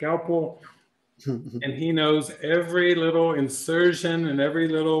like scalpel, and he knows every little insertion and every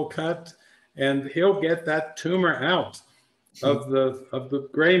little cut, and he'll get that tumor out of the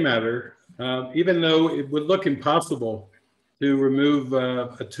gray matter, even though it would look impossible to remove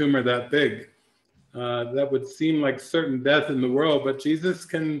a tumor that big. That would seem like certain death in the world, but Jesus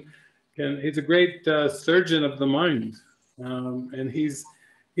can He's a great surgeon of the mind, and he's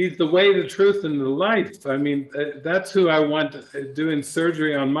the way, the truth, and the life. I mean, that's who I want doing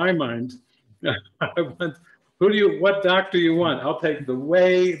surgery on my mind. I want, what doctor you want? I'll take the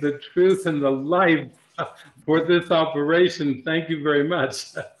way, the truth, and the life for this operation. Thank you very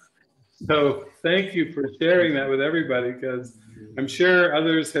much. So thank you for sharing that with everybody, because I'm sure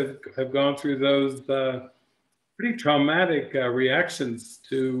others have gone through those pretty traumatic reactions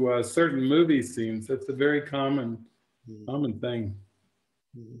to certain movie scenes. That's a very common thing.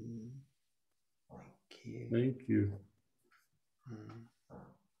 Thank you. Thank you.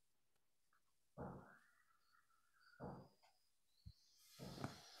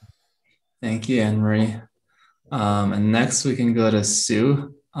 Thank you, Anne-Marie. And next we can go to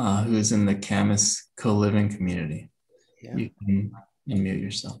Sue, who's in the Camus co-living community. Yeah. You can unmute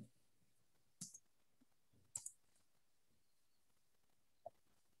yourself.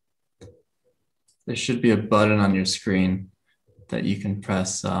 There should be a button on your screen that you can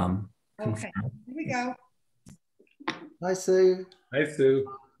press. Okay, here we go. Hi, Sue. Hi, Sue.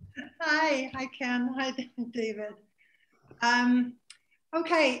 Hi Ken. Hi, David.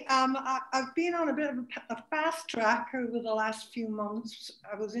 Okay, I've been on a bit of a fast track over the last few months.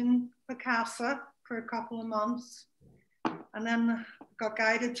 I was in Picasso for a couple of months, and then got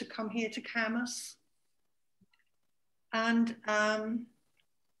guided to come here to Camus. And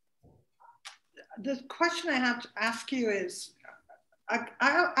the question I have to ask you is, I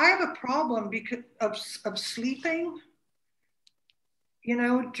have a problem because of sleeping. You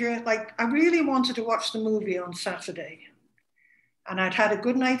know, like I really wanted to watch the movie on Saturday, and I'd had a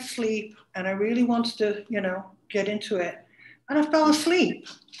good night's sleep, and I really wanted to, you know, get into it, and I fell asleep.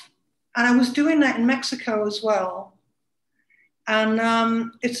 And I was doing that in Mexico as well. And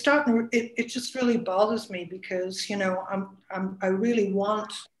it just really bothers me because, you know, I really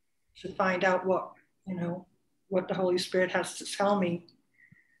want to find out what, you know, what the Holy Spirit has to tell me.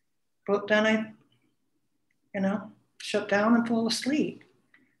 But then I, you know, shut down and fall asleep.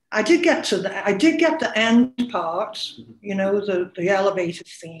 I did get the end part, you know, the elevator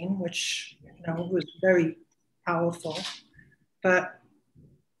scene, which, you know, was very powerful. But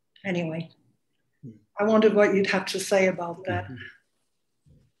anyway, I wondered what you'd have to say about that.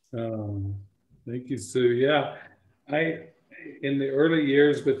 Thank you, Sue. Yeah, in the early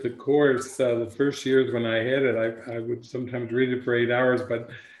years with the course, the first years when I had it, I would sometimes read it for 8 hours, but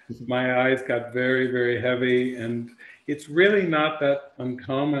my eyes got very, very heavy. And it's really not that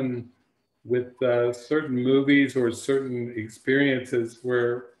uncommon with certain movies or certain experiences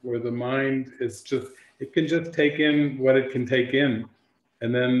where the mind is just, it can just take in what it can take in.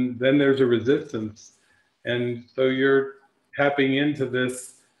 And then there's a resistance. And so you're tapping into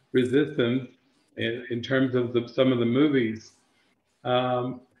this resistance in terms of some of the movies.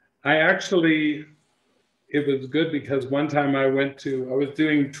 It was good because one time I was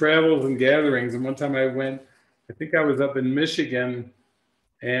doing travels and gatherings, and one time I think I was up in Michigan,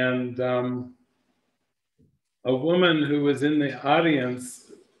 and a woman who was in the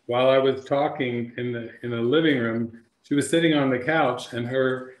audience while I was talking in the living room, she was sitting on the couch, and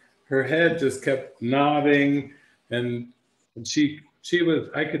her head just kept nodding, and she was,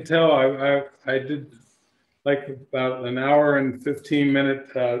 I could tell, I did like about an hour and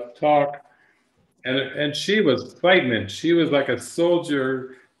 15-minute talk, and she was fighting it. She was like a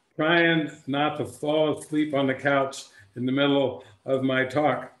soldier trying not to fall asleep on the couch in the middle of my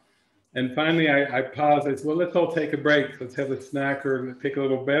talk. And finally I paused. I said, well, let's all take a break. Let's have a snack or take a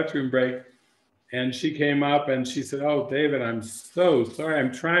little bathroom break. And she came up and she said, oh, David, I'm so sorry.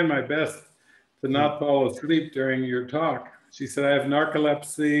 I'm trying my best to not fall asleep during your talk. She said, I have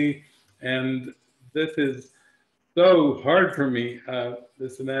narcolepsy, and this is so hard for me,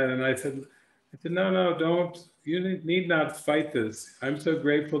 this and that. And I said, no, don't. You need not fight this. I'm so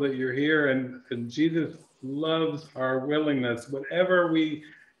grateful that you're here, and Jesus loves our willingness. Whatever we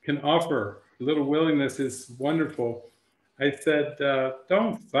can offer, a little willingness is wonderful. I said,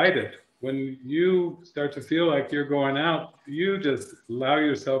 don't fight it. When you start to feel like you're going out, you just allow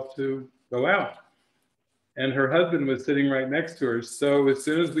yourself to go out. And her husband was sitting right next to her. So as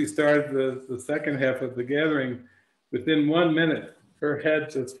soon as we started the second half of the gathering, within 1 minute, her head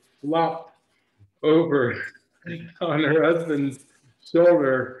just flopped over on her husband's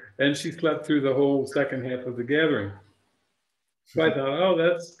shoulder, and she slept through the whole second half of the gathering. So I thought, oh,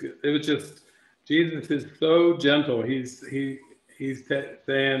 that's good. It was just, Jesus is so gentle. He's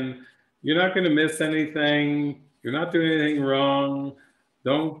saying, you're not going to miss anything. You're not doing anything wrong.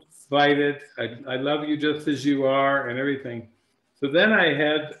 Don't fight it. I love you just as you are, and everything. So then I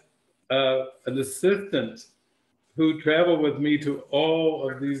had an assistant who travel with me to all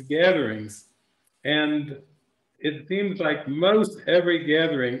of these gatherings. And it seems like most every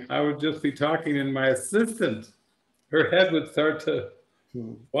gathering, I would just be talking and my assistant, her head would start to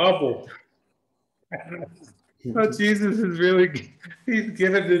wobble. Oh, Jesus is really, he's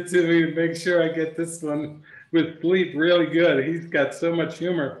given it to me to make sure I get this one with sleep really good. He's got so much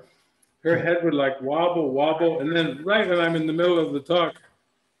humor. Her head would like wobble, wobble. And then right when I'm in the middle of the talk,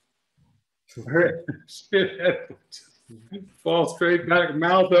 her head would just fall straight back,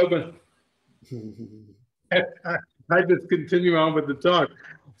 mouth open. I just continue on with the talk.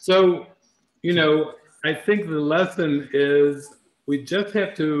 So, you know, I think the lesson is we just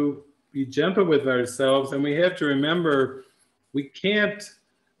have to be gentle with ourselves, and we have to remember we can't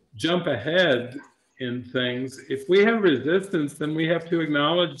jump ahead in things. If we have resistance, then we have to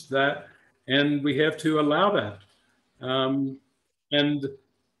acknowledge that, and we have to allow that. Um, and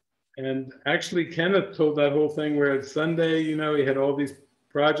and actually, Kenneth told that whole thing where it's Sunday, you know, he had all these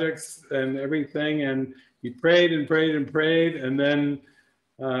projects and everything, and he prayed and prayed and prayed, and then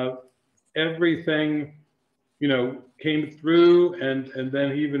everything, you know, came through, and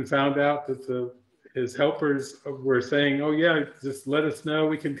then he even found out that his helpers were saying, "Oh yeah, just let us know.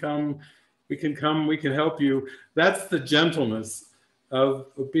 We can come. We can come. We can help you." That's the gentleness of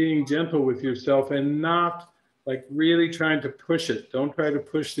being gentle with yourself and not like really trying to push it. Don't try to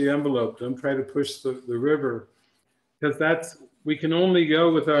push the envelope. Don't try to push the river, because we can only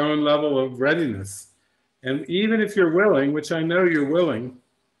go with our own level of readiness. And even if you're willing, which I know you're willing,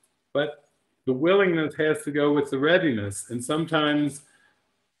 but the willingness has to go with the readiness. And sometimes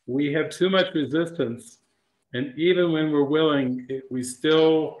we have too much resistance. And even when we're willing, we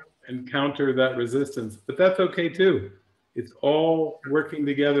still encounter that resistance. But that's okay too. It's all working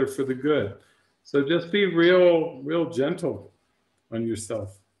together for the good. So just be real gentle on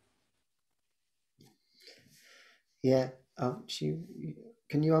yourself. Yeah.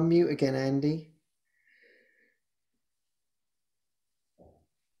 Can you unmute again, Andy?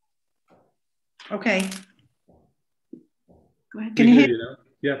 Okay. Go ahead. Can you hear?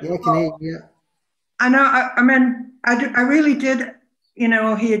 Yeah. Yeah, I can hear you. Yeah. I know. I mean, I really did, you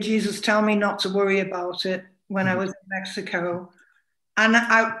know, hear Jesus tell me not to worry about it when I was in Mexico. And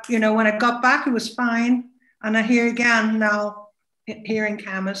you know, when I got back, it was fine. And I hear again now, here in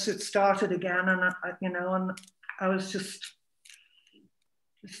Camas, it started again. And you know, and I was just,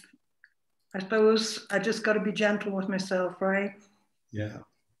 I suppose I just got to be gentle with myself, right? Yeah.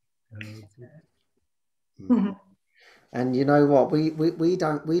 And you know what? We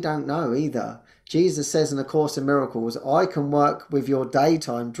don't know either. Jesus says in the Course in Miracles, I can work with your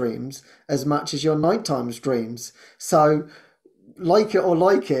daytime dreams as much as your nighttime dreams. So, like it or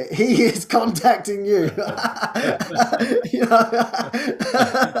like it, he is contacting you. You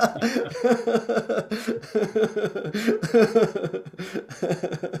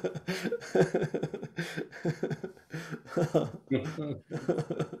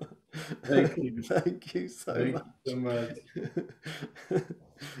Thank you. Thank you so much.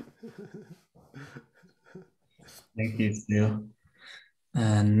 Thank you, Stu.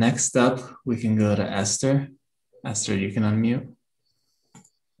 And next up, we can go to Esther. Esther, you can unmute.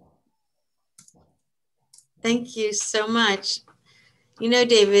 Thank you so much. You know,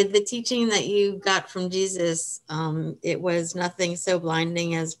 David, the teaching that you got from Jesus, it was nothing so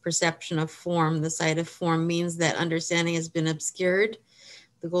blinding as perception of form. The sight of form means that understanding has been obscured.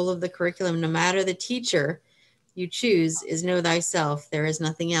 The goal of the curriculum, no matter the teacher you choose, is know thyself. There is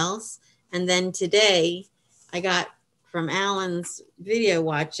nothing else. And then today, I got from Alan's video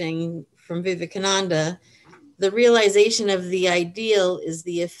watching from Vivekananda, the realization of the ideal is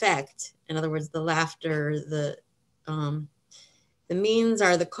the effect. In other words, the laughter, the means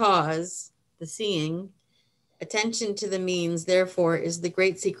are the cause, the seeing. Attention to the means, therefore, is the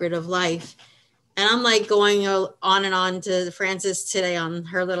great secret of life. And I'm like going on and on to Frances today on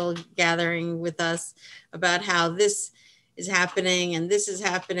her little gathering with us about how this is happening and this is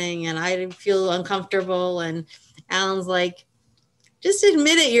happening and I feel uncomfortable. And Alan's like, just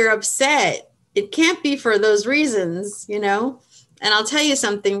admit it, you're upset. It can't be for those reasons, you know? And I'll tell you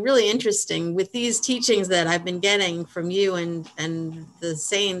something really interesting with these teachings that I've been getting from you and the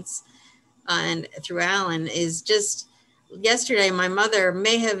saints and through Alan is just yesterday, my mother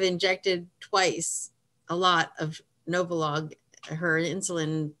may have injected twice a lot of Novolog, her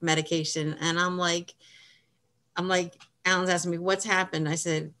insulin medication. And I'm like, Alan's asking me, what's happened? I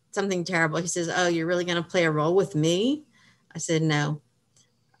said, something terrible. He says, oh, you're really going to play a role with me? I said, no.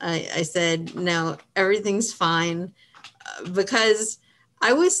 I said, no, everything's fine. Because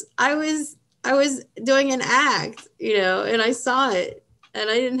I was doing an act, you know, and I saw it and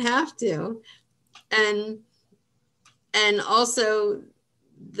I didn't have to. And And also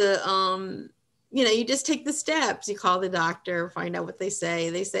the, you know, you just take the steps. You call the doctor, find out what they say.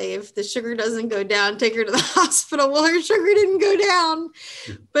 They say if the sugar doesn't go down, take her to the hospital. Well, her sugar didn't go down,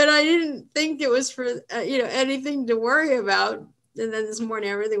 but I didn't think it was for, you know, anything to worry about. And then this morning,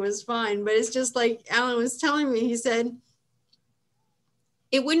 everything was fine. But it's just like Alan was telling me, he said,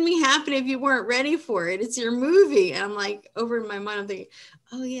 it wouldn't be happening if you weren't ready for it. It's your movie. And I'm like, over in my mind, I'm thinking,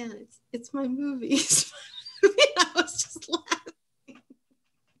 oh yeah, it's my movie. It's my movie. I was just laughing.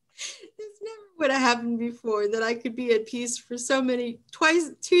 This never would have happened before, that I could be at peace for so many,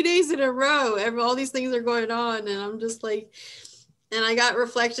 2 days in a row. All these things are going on. And I'm just like, and I got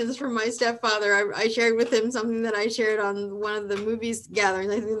reflections from my stepfather. I shared with him something that I shared on one of the movies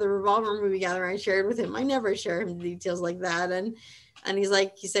gatherings. I think the Revolver movie gathering I shared with him. I never share him details like that. And he's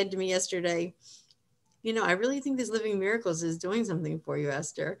like, he said to me yesterday, you know, I really think this Living Miracles is doing something for you,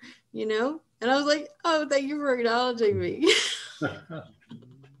 Esther, you know? And I was like, oh, thank you for acknowledging me.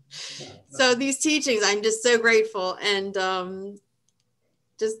 So these teachings, I'm just so grateful. And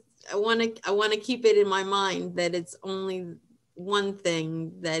just, I want to keep it in my mind that it's only one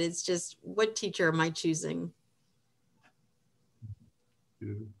thing, that it's just, what teacher am I choosing?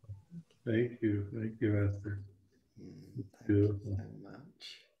 Beautiful. Thank you, Esther. Thank Beautiful. you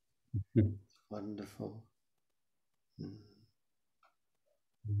so much. Wonderful.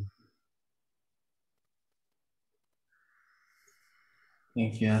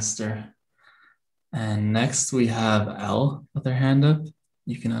 Thank you, Esther. And next we have Elle with her hand up.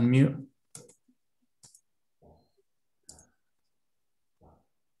 You can unmute.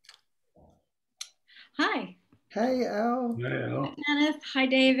 Hi. Hey, Elle. Hi, Kenneth. Hi,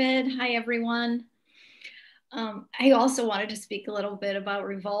 David. Hi, everyone. I also wanted to speak a little bit about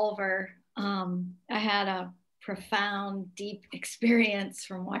Revolver. I had a profound, deep experience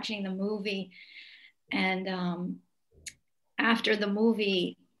from watching the movie. And after the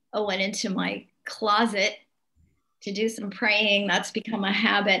movie, I went into my closet to do some praying. That's become a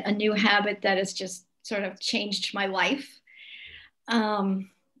habit, a new habit that has just sort of changed my life.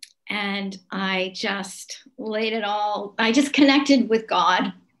 And I just laid it all, I just connected with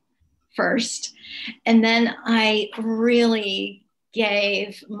God first. And then I really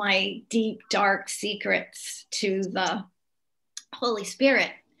gave my deep, dark secrets to the Holy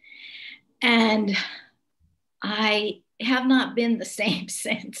Spirit. And I have not been the same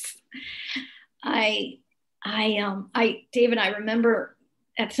since. David, I remember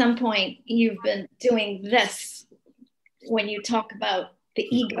at some point you've been doing this when you talk about the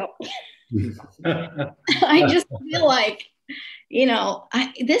ego. I just feel like, you know,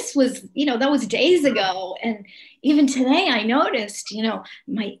 this was, you know, that was days ago. And even today I noticed, you know,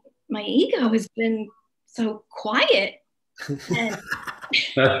 my ego has been so quiet. And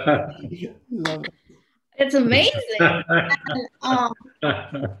it's amazing. And,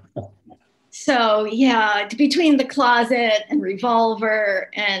 so yeah, between the closet and Revolver,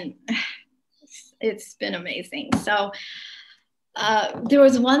 and it's been amazing. So there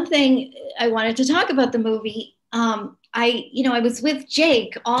was one thing I wanted to talk about the movie. I was with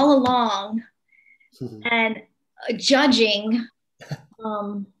Jake all along and judging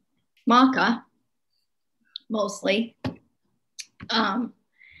Maka mostly,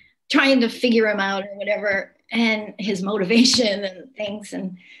 trying to figure him out or whatever, and his motivation and things,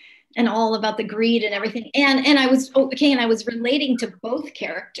 and all about the greed and everything. And I was okay, and I was relating to both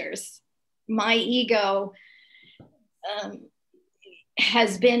characters. My ego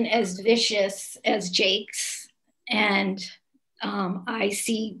has been as vicious as Jake's, and I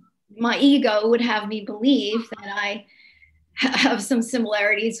see my ego would have me believe that I have some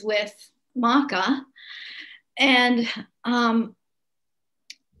similarities with Maka, and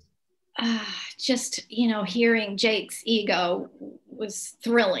just, you know, hearing Jake's ego was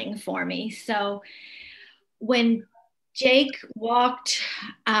thrilling for me. So when Jake walked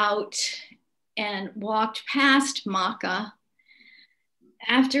out and walked past Maka,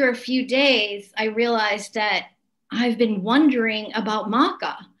 after a few days, I realized that I've been wondering about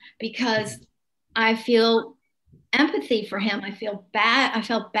Maka because I feel empathy for him. I felt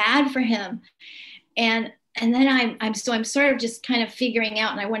bad for him. And then I'm sort of just kind of figuring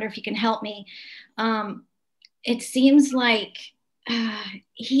out, and I wonder if you can help me. It seems like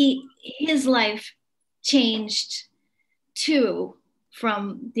his life changed too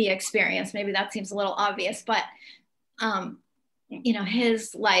from the experience. Maybe that seems a little obvious, but you know,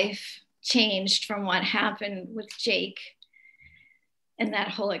 his life changed from what happened with Jake and that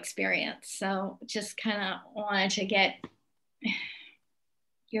whole experience. So just kind of wanted to get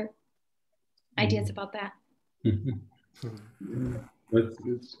your ideas about that. I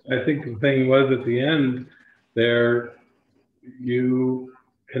think the thing was at the end there, you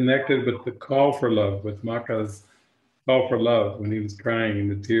connected with the call for love, with Maka's call for love when he was crying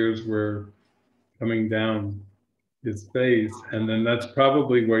and the tears were coming down his face. And then that's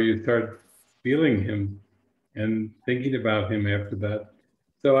probably where you start feeling him and thinking about him after that.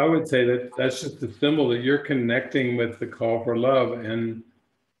 So I would say that that's just a symbol that you're connecting with the call for love. And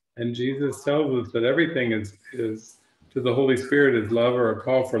Jesus tells us that everything is to the Holy Spirit is love or a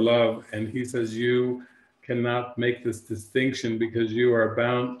call for love. And he says you cannot make this distinction because you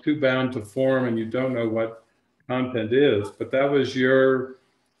are too bound to form and you don't know what content is. But that was your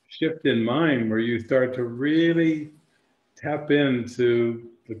shift in mind where you start to really tap into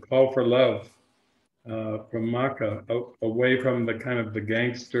the call for love from Maka, away from the kind of the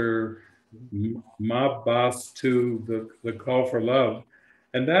gangster mob boss to the call for love.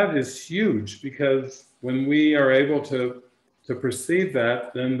 And that is huge because when we are able to perceive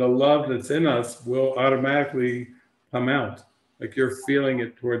that, then the love that's in us will automatically come out. Like you're feeling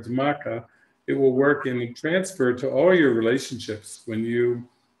it towards Maka, it will work and transfer to all your relationships when you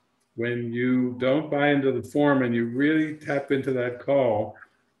don't buy into the form and you really tap into that call,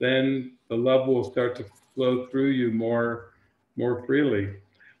 then the love will start to flow through you more freely.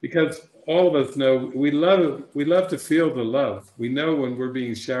 Because all of us know we love to feel the love. We know when we're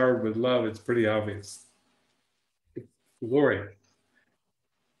being showered with love, it's pretty obvious. It's glorious.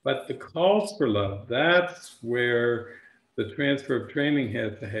 But the calls for love, that's where the transfer of training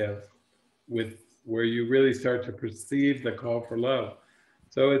has to have, with where you really start to perceive the call for love.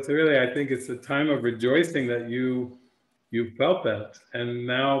 So it's really, I think it's a time of rejoicing that you felt that. And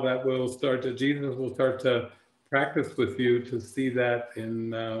now that will start to, Jesus will start to practice with you to see that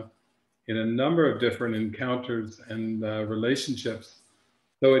in a number of different encounters and relationships.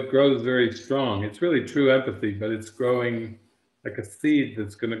 So it grows very strong. It's really true empathy, but it's growing like a seed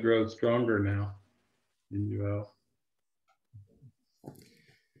that's going to grow stronger now in you all.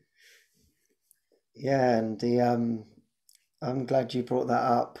 Yeah, and I'm glad you brought that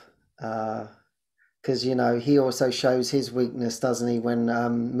up, because he also shows his weakness, doesn't he, when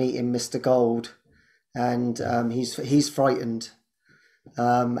meeting Mr. Gold, and he's frightened,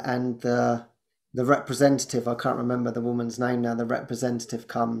 and the representative, I can't remember the woman's name now, the representative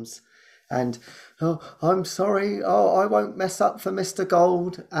comes, and I'm sorry, I won't mess up for Mr.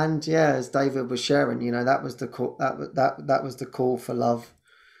 Gold, and yeah, as David was sharing, that was the call, that was the call for love.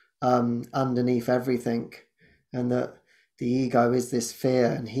 Underneath everything, and that the ego is this fear,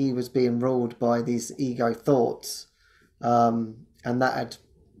 and he was being ruled by these ego thoughts, and that had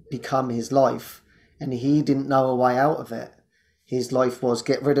become his life, and he didn't know a way out of it. His life was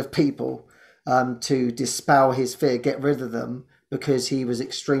get rid of people, to dispel his fear, get rid of them, because he was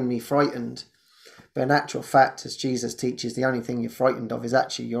extremely frightened. But in actual fact, as Jesus teaches, the only thing you're frightened of is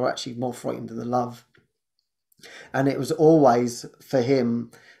you're actually more frightened of the love. And it was always for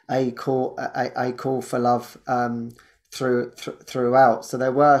him a call for love throughout. So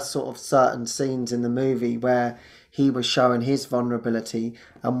there were sort of certain scenes in the movie where he was showing his vulnerability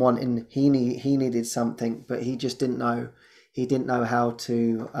and wanting he needed something, but he just didn't know how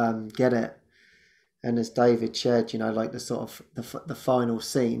to get it. And as David shared, like the sort of the final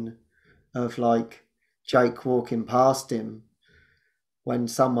scene of like Jake walking past him when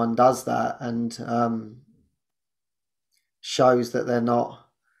someone does that and shows that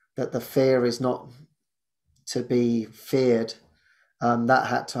that the fear is not to be feared, that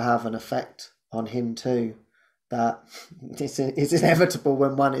had to have an effect on him too. That it's inevitable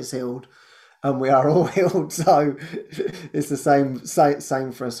when one is healed, and we are all healed. So it's the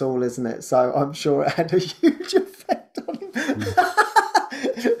same for us all, isn't it? So I'm sure it had a huge effect on him.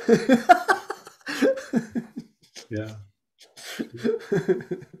 Yeah.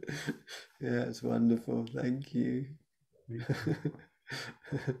 Yeah, it's wonderful. Thank you.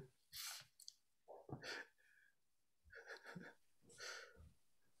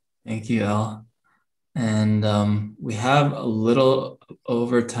 Thank you, Elle. And we have a little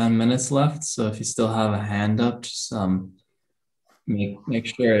over 10 minutes left. So if you still have a hand up, just make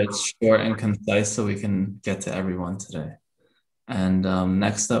sure it's short and concise so we can get to everyone today. And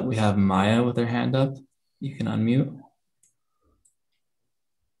next up, we have Maya with her hand up. You can unmute.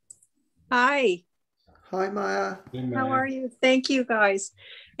 Hi. Hi, Maya. Hey, Maya. How are you? Thank you, guys,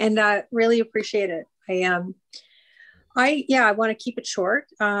 and really appreciate it. I want to keep it short.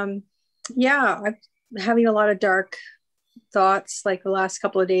 I'm having a lot of dark thoughts like the last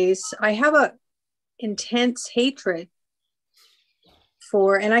couple of days. I have a intense hatred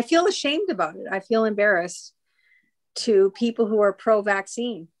for, and I feel ashamed about it. I feel embarrassed to people who are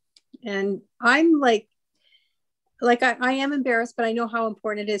pro-vaccine, and I'm like I am embarrassed, but I know how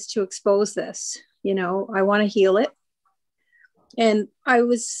important it is to expose this. I want to heal it. And I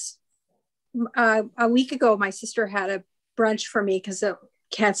was, a week ago, my sister had a brunch for me because of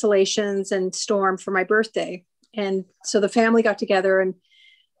cancellations and storm for my birthday. And so the family got together, and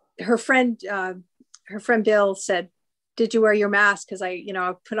her friend Bill said, did you wear your mask? Because I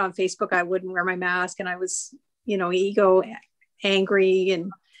put on Facebook I wouldn't wear my mask, and I was, ego angry.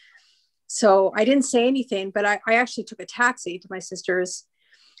 And so I didn't say anything, but I actually took a taxi to my sister's.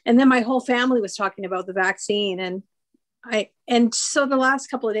 And then my whole family was talking about the vaccine. And so the last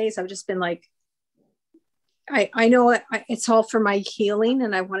couple of days I've just been like, I know it's all for my healing,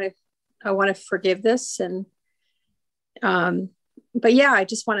 and I want to forgive this. And, but yeah, I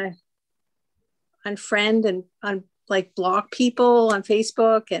just want to unfriend and block people on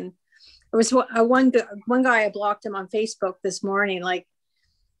Facebook. And there was one guy, I blocked him on Facebook this morning,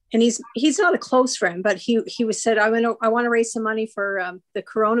 and he's not a close friend, but he said, I want to raise some money for the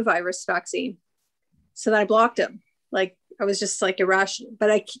coronavirus vaccine. So then I blocked him. I was just irrational,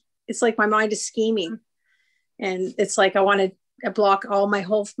 but it's like my mind is scheming, and it's like I want to block all my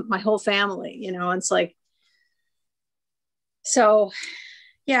whole family, and it's like, so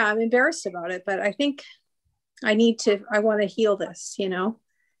yeah, I'm embarrassed about it, but I think I want to heal this,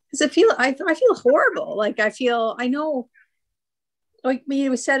 because I feel horrible. I know, like it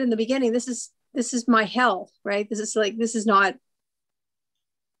was said in the beginning, this is my hell, right? This is not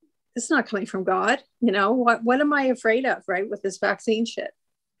coming from God. What am I afraid of, right, with this vaccine shit?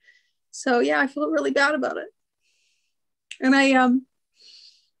 So yeah, I feel really bad about it. And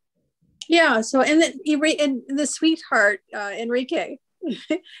so, and then the sweetheart, Enrique,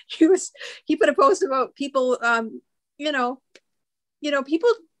 he put a post about people, people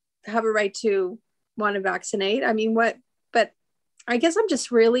have a right to want to vaccinate. I mean, but I guess I'm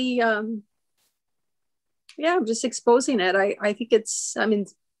just really, I'm just exposing it. I think it's,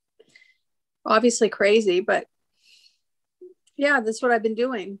 obviously crazy, but yeah, that's what I've been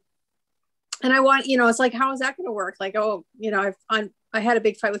doing. And I want, it's like, how is that going to work? I had a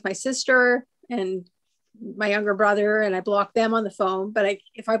big fight with my sister and my younger brother, and I blocked them on the phone. But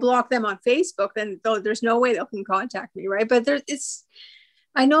if I block them on Facebook, then there's no way they can contact me, right? But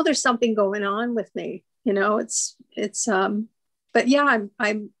I know there's something going on with me, but yeah,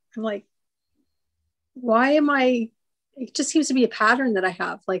 I'm like, why am I? It just seems to be a pattern that I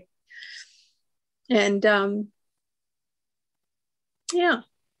have, and yeah.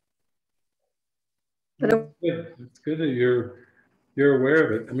 But it's good that you're aware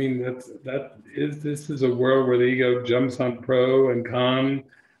of it. I mean, this is a world where the ego jumps on pro and con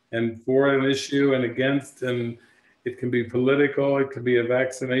and for an issue and against, and it can be political, it can be a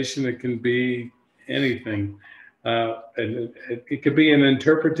vaccination, it can be anything. And it could be an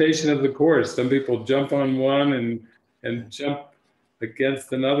interpretation of the Course. Some people jump on one and jump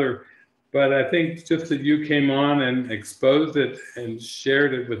against another. But I think just that you came on and exposed it and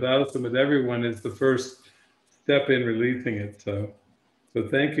shared it with us and with everyone is the first step in releasing it. So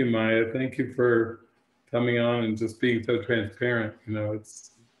thank you, Maya. Thank you for coming on and just being so transparent.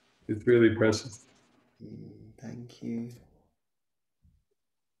 It's really precious. Thank you.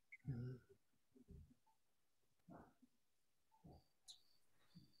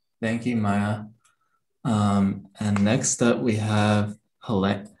 Thank you, Maya. And next up we have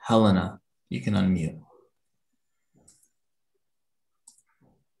Helena. You can unmute.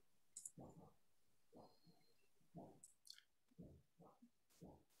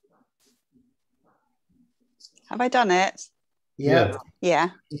 Have I done it? Yeah.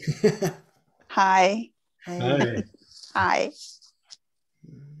 Yeah. Hi. Hi. Hi.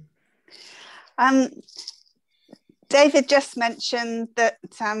 David just mentioned that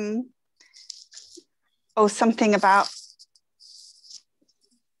something about,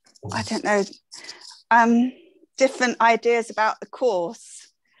 I don't know, different ideas about the Course.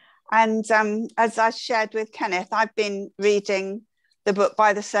 And as I shared with Kenneth, I've been reading the book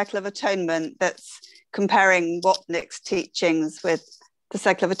By the Circle of Atonement that's comparing Wapnick's teachings with the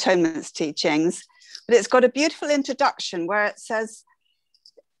Circle of Atonement's teachings. But it's got a beautiful introduction where it says,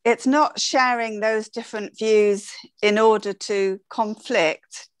 it's not sharing those different views in order to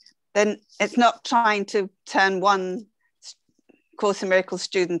conflict. Then it's not trying to turn one Course in Miracles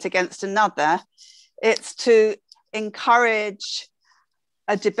student against another. It's to encourage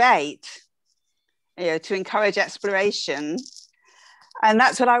a debate, to encourage exploration. And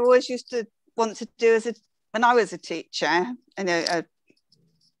that's what I always used to want to do when I was a teacher,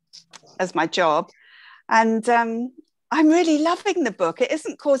 as my job. And I'm really loving the book. It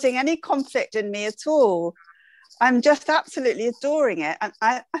isn't causing any conflict in me at all. I'm just absolutely adoring it. And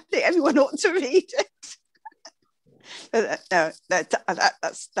I think everyone ought to read it. That's a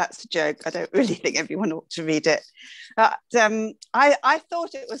joke. I don't really think everyone ought to read it. But I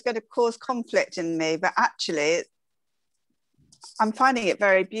thought it was going to cause conflict in me, but actually I'm finding it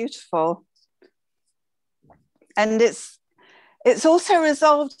very beautiful. And it's also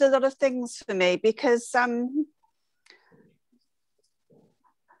resolved a lot of things for me, because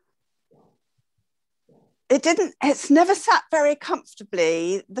it's never sat very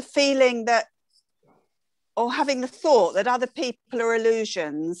comfortably, the feeling that, or having the thought that other people are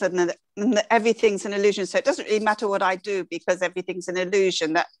illusions, and that everything's an illusion. So it doesn't really matter what I do because everything's an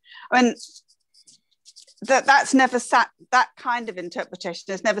illusion. That's never sat, that kind of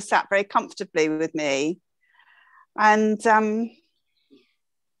interpretation has never sat very comfortably with me. And a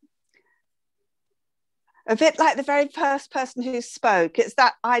bit like the very first person who spoke, it's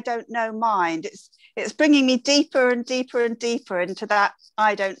that I don't know mind. It's bringing me deeper and deeper and deeper into that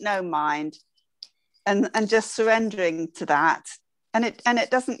I don't know mind, and just surrendering to that. And it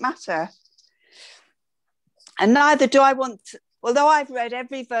doesn't matter. And neither do I want to, although I've read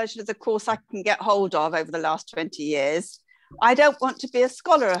every version of the Course I can get hold of over the last 20 years, I don't want to be a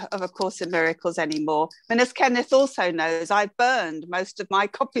scholar of A Course in Miracles anymore. And as Kenneth also knows, I burned most of my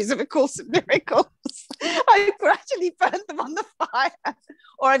copies of A Course in Miracles. I gradually burned them on the fire,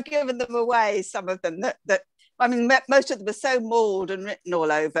 or I've given them away, some of them that I mean, most of them are so mauled and written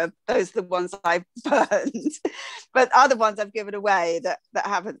all over. Those are the ones I've burned. But other ones I've given away that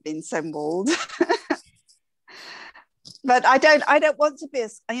haven't been so mauled. But I don't want to be,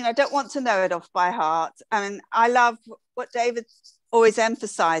 I don't want to know it off by heart. I mean, I love what David always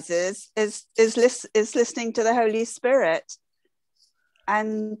emphasizes is listening to the Holy Spirit.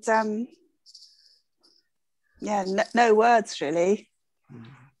 And no words really.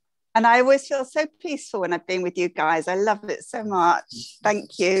 And I always feel so peaceful when I've been with you guys. I love it so much.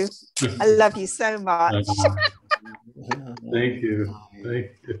 Thank you. I love you so much. Thank you.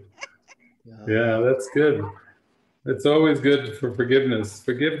 Thank you. Yeah, that's good. It's always good for forgiveness.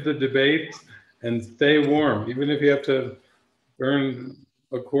 Forgive the debate and stay warm. Even if you have to burn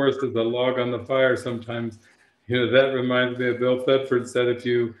a course as a log on the fire sometimes. That reminds me of Bill Thetford said, if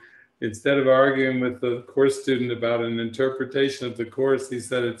you, instead of arguing with the course student about an interpretation of the course, he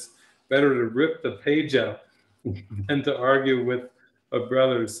said it's better to rip the page out than to argue with a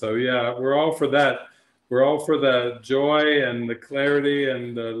brother. So yeah, we're all for that. We're all for the joy and the clarity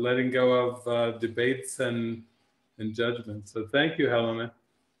and the letting go of debates and judgment. So thank you, Helena.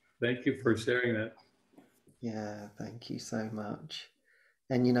 Thank you for sharing that. Yeah, thank you so much.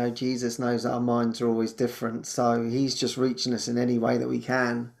 And Jesus knows that our minds are always different, so he's just reaching us in any way that we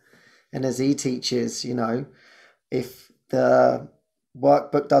can. And as he teaches, if the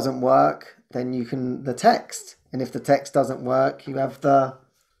workbook doesn't work, then you can the text, and if the text doesn't work, you have the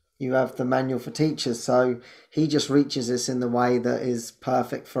manual for teachers. So he just reaches us in the way that is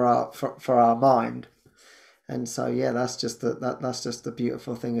perfect for our mind. And so yeah, that's just the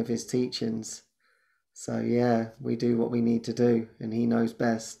beautiful thing of his teachings. So yeah, we do what we need to do, and he knows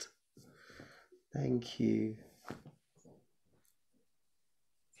best. Thank you.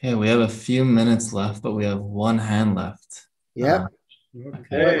 Okay, we have a few minutes left, but we have one hand left. Yeah.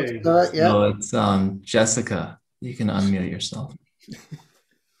 Okay. So it's Jessica. You can unmute yourself.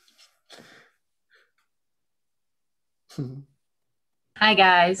 Hi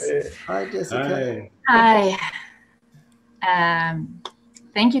guys. Hi Jessica. Hi.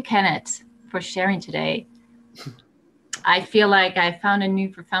 Thank you, Kenneth, for sharing today. I feel like I found a new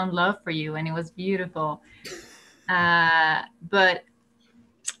profound love for you, and it was beautiful. But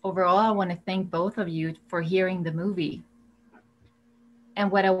overall, I want to thank both of you for hearing the movie.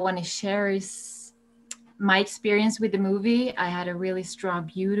 And what I want to share is my experience with the movie. I had a really strong,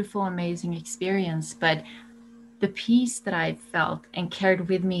 beautiful, amazing experience, but the peace that I felt and carried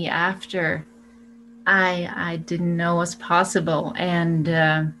with me after, I didn't know was possible. And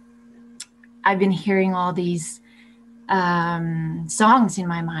I've been hearing all these songs in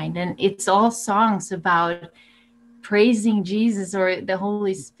my mind, and it's all songs about praising Jesus or the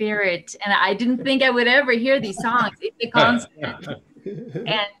Holy Spirit. And I didn't think I would ever hear these songs. It's a constant.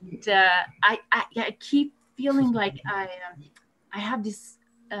 And I keep feeling like I have this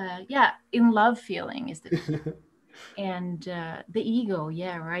in love feeling is the and the ego,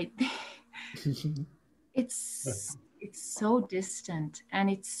 yeah, right. It's so distant, and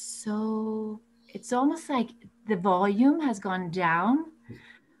it's almost like the volume has gone down,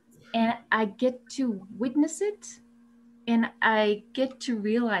 and I get to witness it, and I get to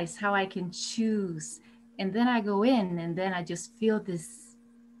realize how I can choose. And then I go in, and then I just feel this,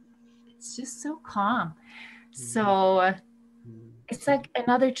 it's just so calm. So it's like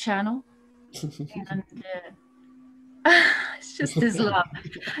another channel. And It's just this love.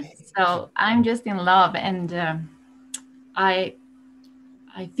 So I'm just in love, and I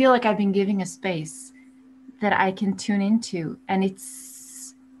feel like I've been giving a space that I can tune into, and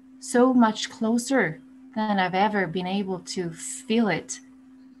it's so much closer than I've ever been able to feel it.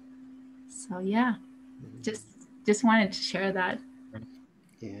 So yeah, just wanted to share that.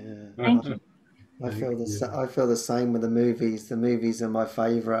 Yeah. Thank you. I feel the same with the movies. The movies are my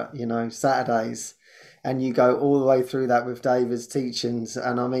favorite, you know, Saturdays. And you go all the way through that with David's teachings.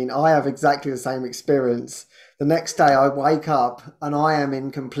 And I mean, I have exactly the same experience. The next day I wake up and I am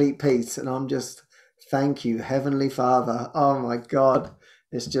in complete peace. And I'm just, thank you, Heavenly Father. Oh my God.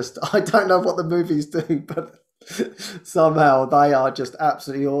 It's just, I don't know what the movies do, but somehow they are just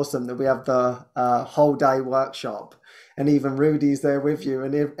absolutely awesome. That we have the whole day workshop. And even Rudy's there with you.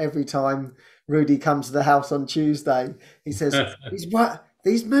 And every time Rudy comes to the house on Tuesday, he says,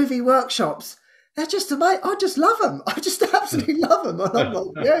 these movie workshops, they're just amazing. I just love them. I just absolutely love them. And I'm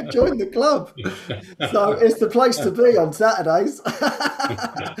like, yeah, join the club. So it's the place to be on Saturdays,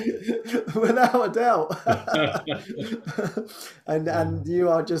 without a doubt. and you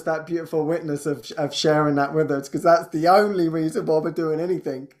are just that beautiful witness of sharing that with us, because that's the only reason why we're doing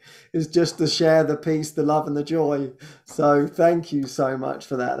anything, is just to share the peace, the love, and the joy. So thank you so much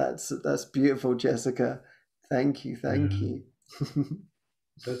for that. That's beautiful, Jessica. Thank you.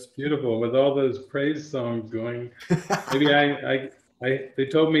 That's beautiful, with all those praise songs going. Maybe they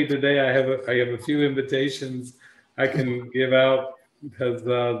told me today I have a few invitations I can give out, because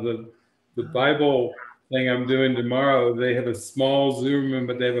the Bible thing I'm doing tomorrow, they have a small Zoom room,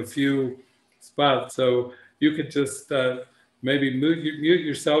 but they have a few spots. So you could just maybe mute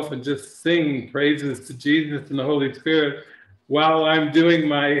yourself and just sing praises to Jesus and the Holy Spirit while I'm doing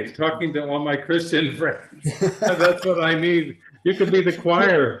talking to all my Christian friends. That's what I need. You could be the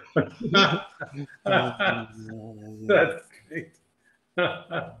choir. That's great.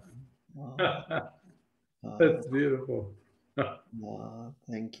 That's beautiful.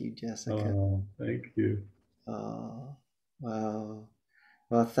 Thank you, Jessica. Oh, thank you. Oh, wow.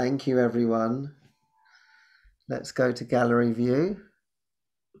 Well, thank you, everyone. Let's go to gallery view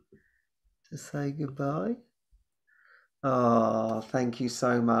to say goodbye. Oh, thank you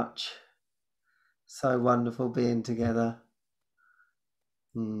so much. So wonderful being together.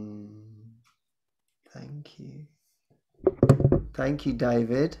 Thank you. Thank you,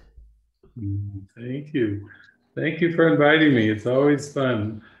 David. Thank you. Thank you for inviting me. It's always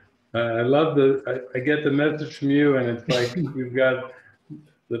fun. I love I get the message from you, and it's like you've got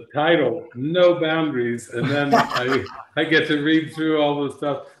the title, No Boundaries, and then I get to read through all the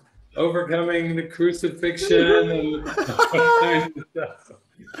stuff, overcoming the crucifixion and all kinds of stuff.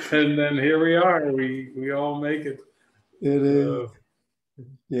 And then here we are. We all make it. It is.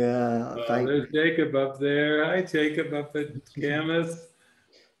 Yeah. There's Jacob up there. Hi, Jacob, up at Camas.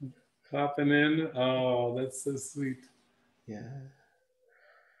 Popping in. Oh, that's so sweet.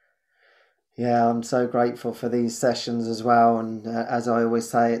 Yeah, I'm so grateful for these sessions as well. And as I always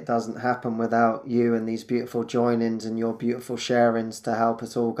say, it doesn't happen without you and these beautiful join-ins and your beautiful sharings to help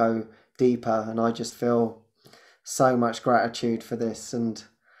us all go deeper. And I just feel so much gratitude for this. And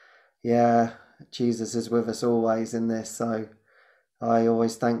yeah, Jesus is with us always in this. So I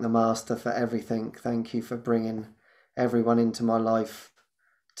always thank the Master for everything. Thank you for bringing everyone into my life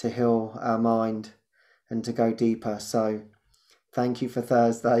to heal our mind and to go deeper. So thank you for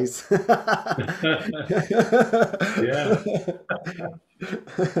Thursdays. Yeah.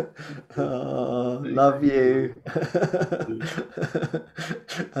 Oh, love you.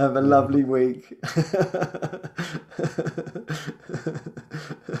 Have a lovely week.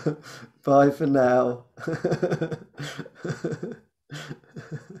 Bye for now.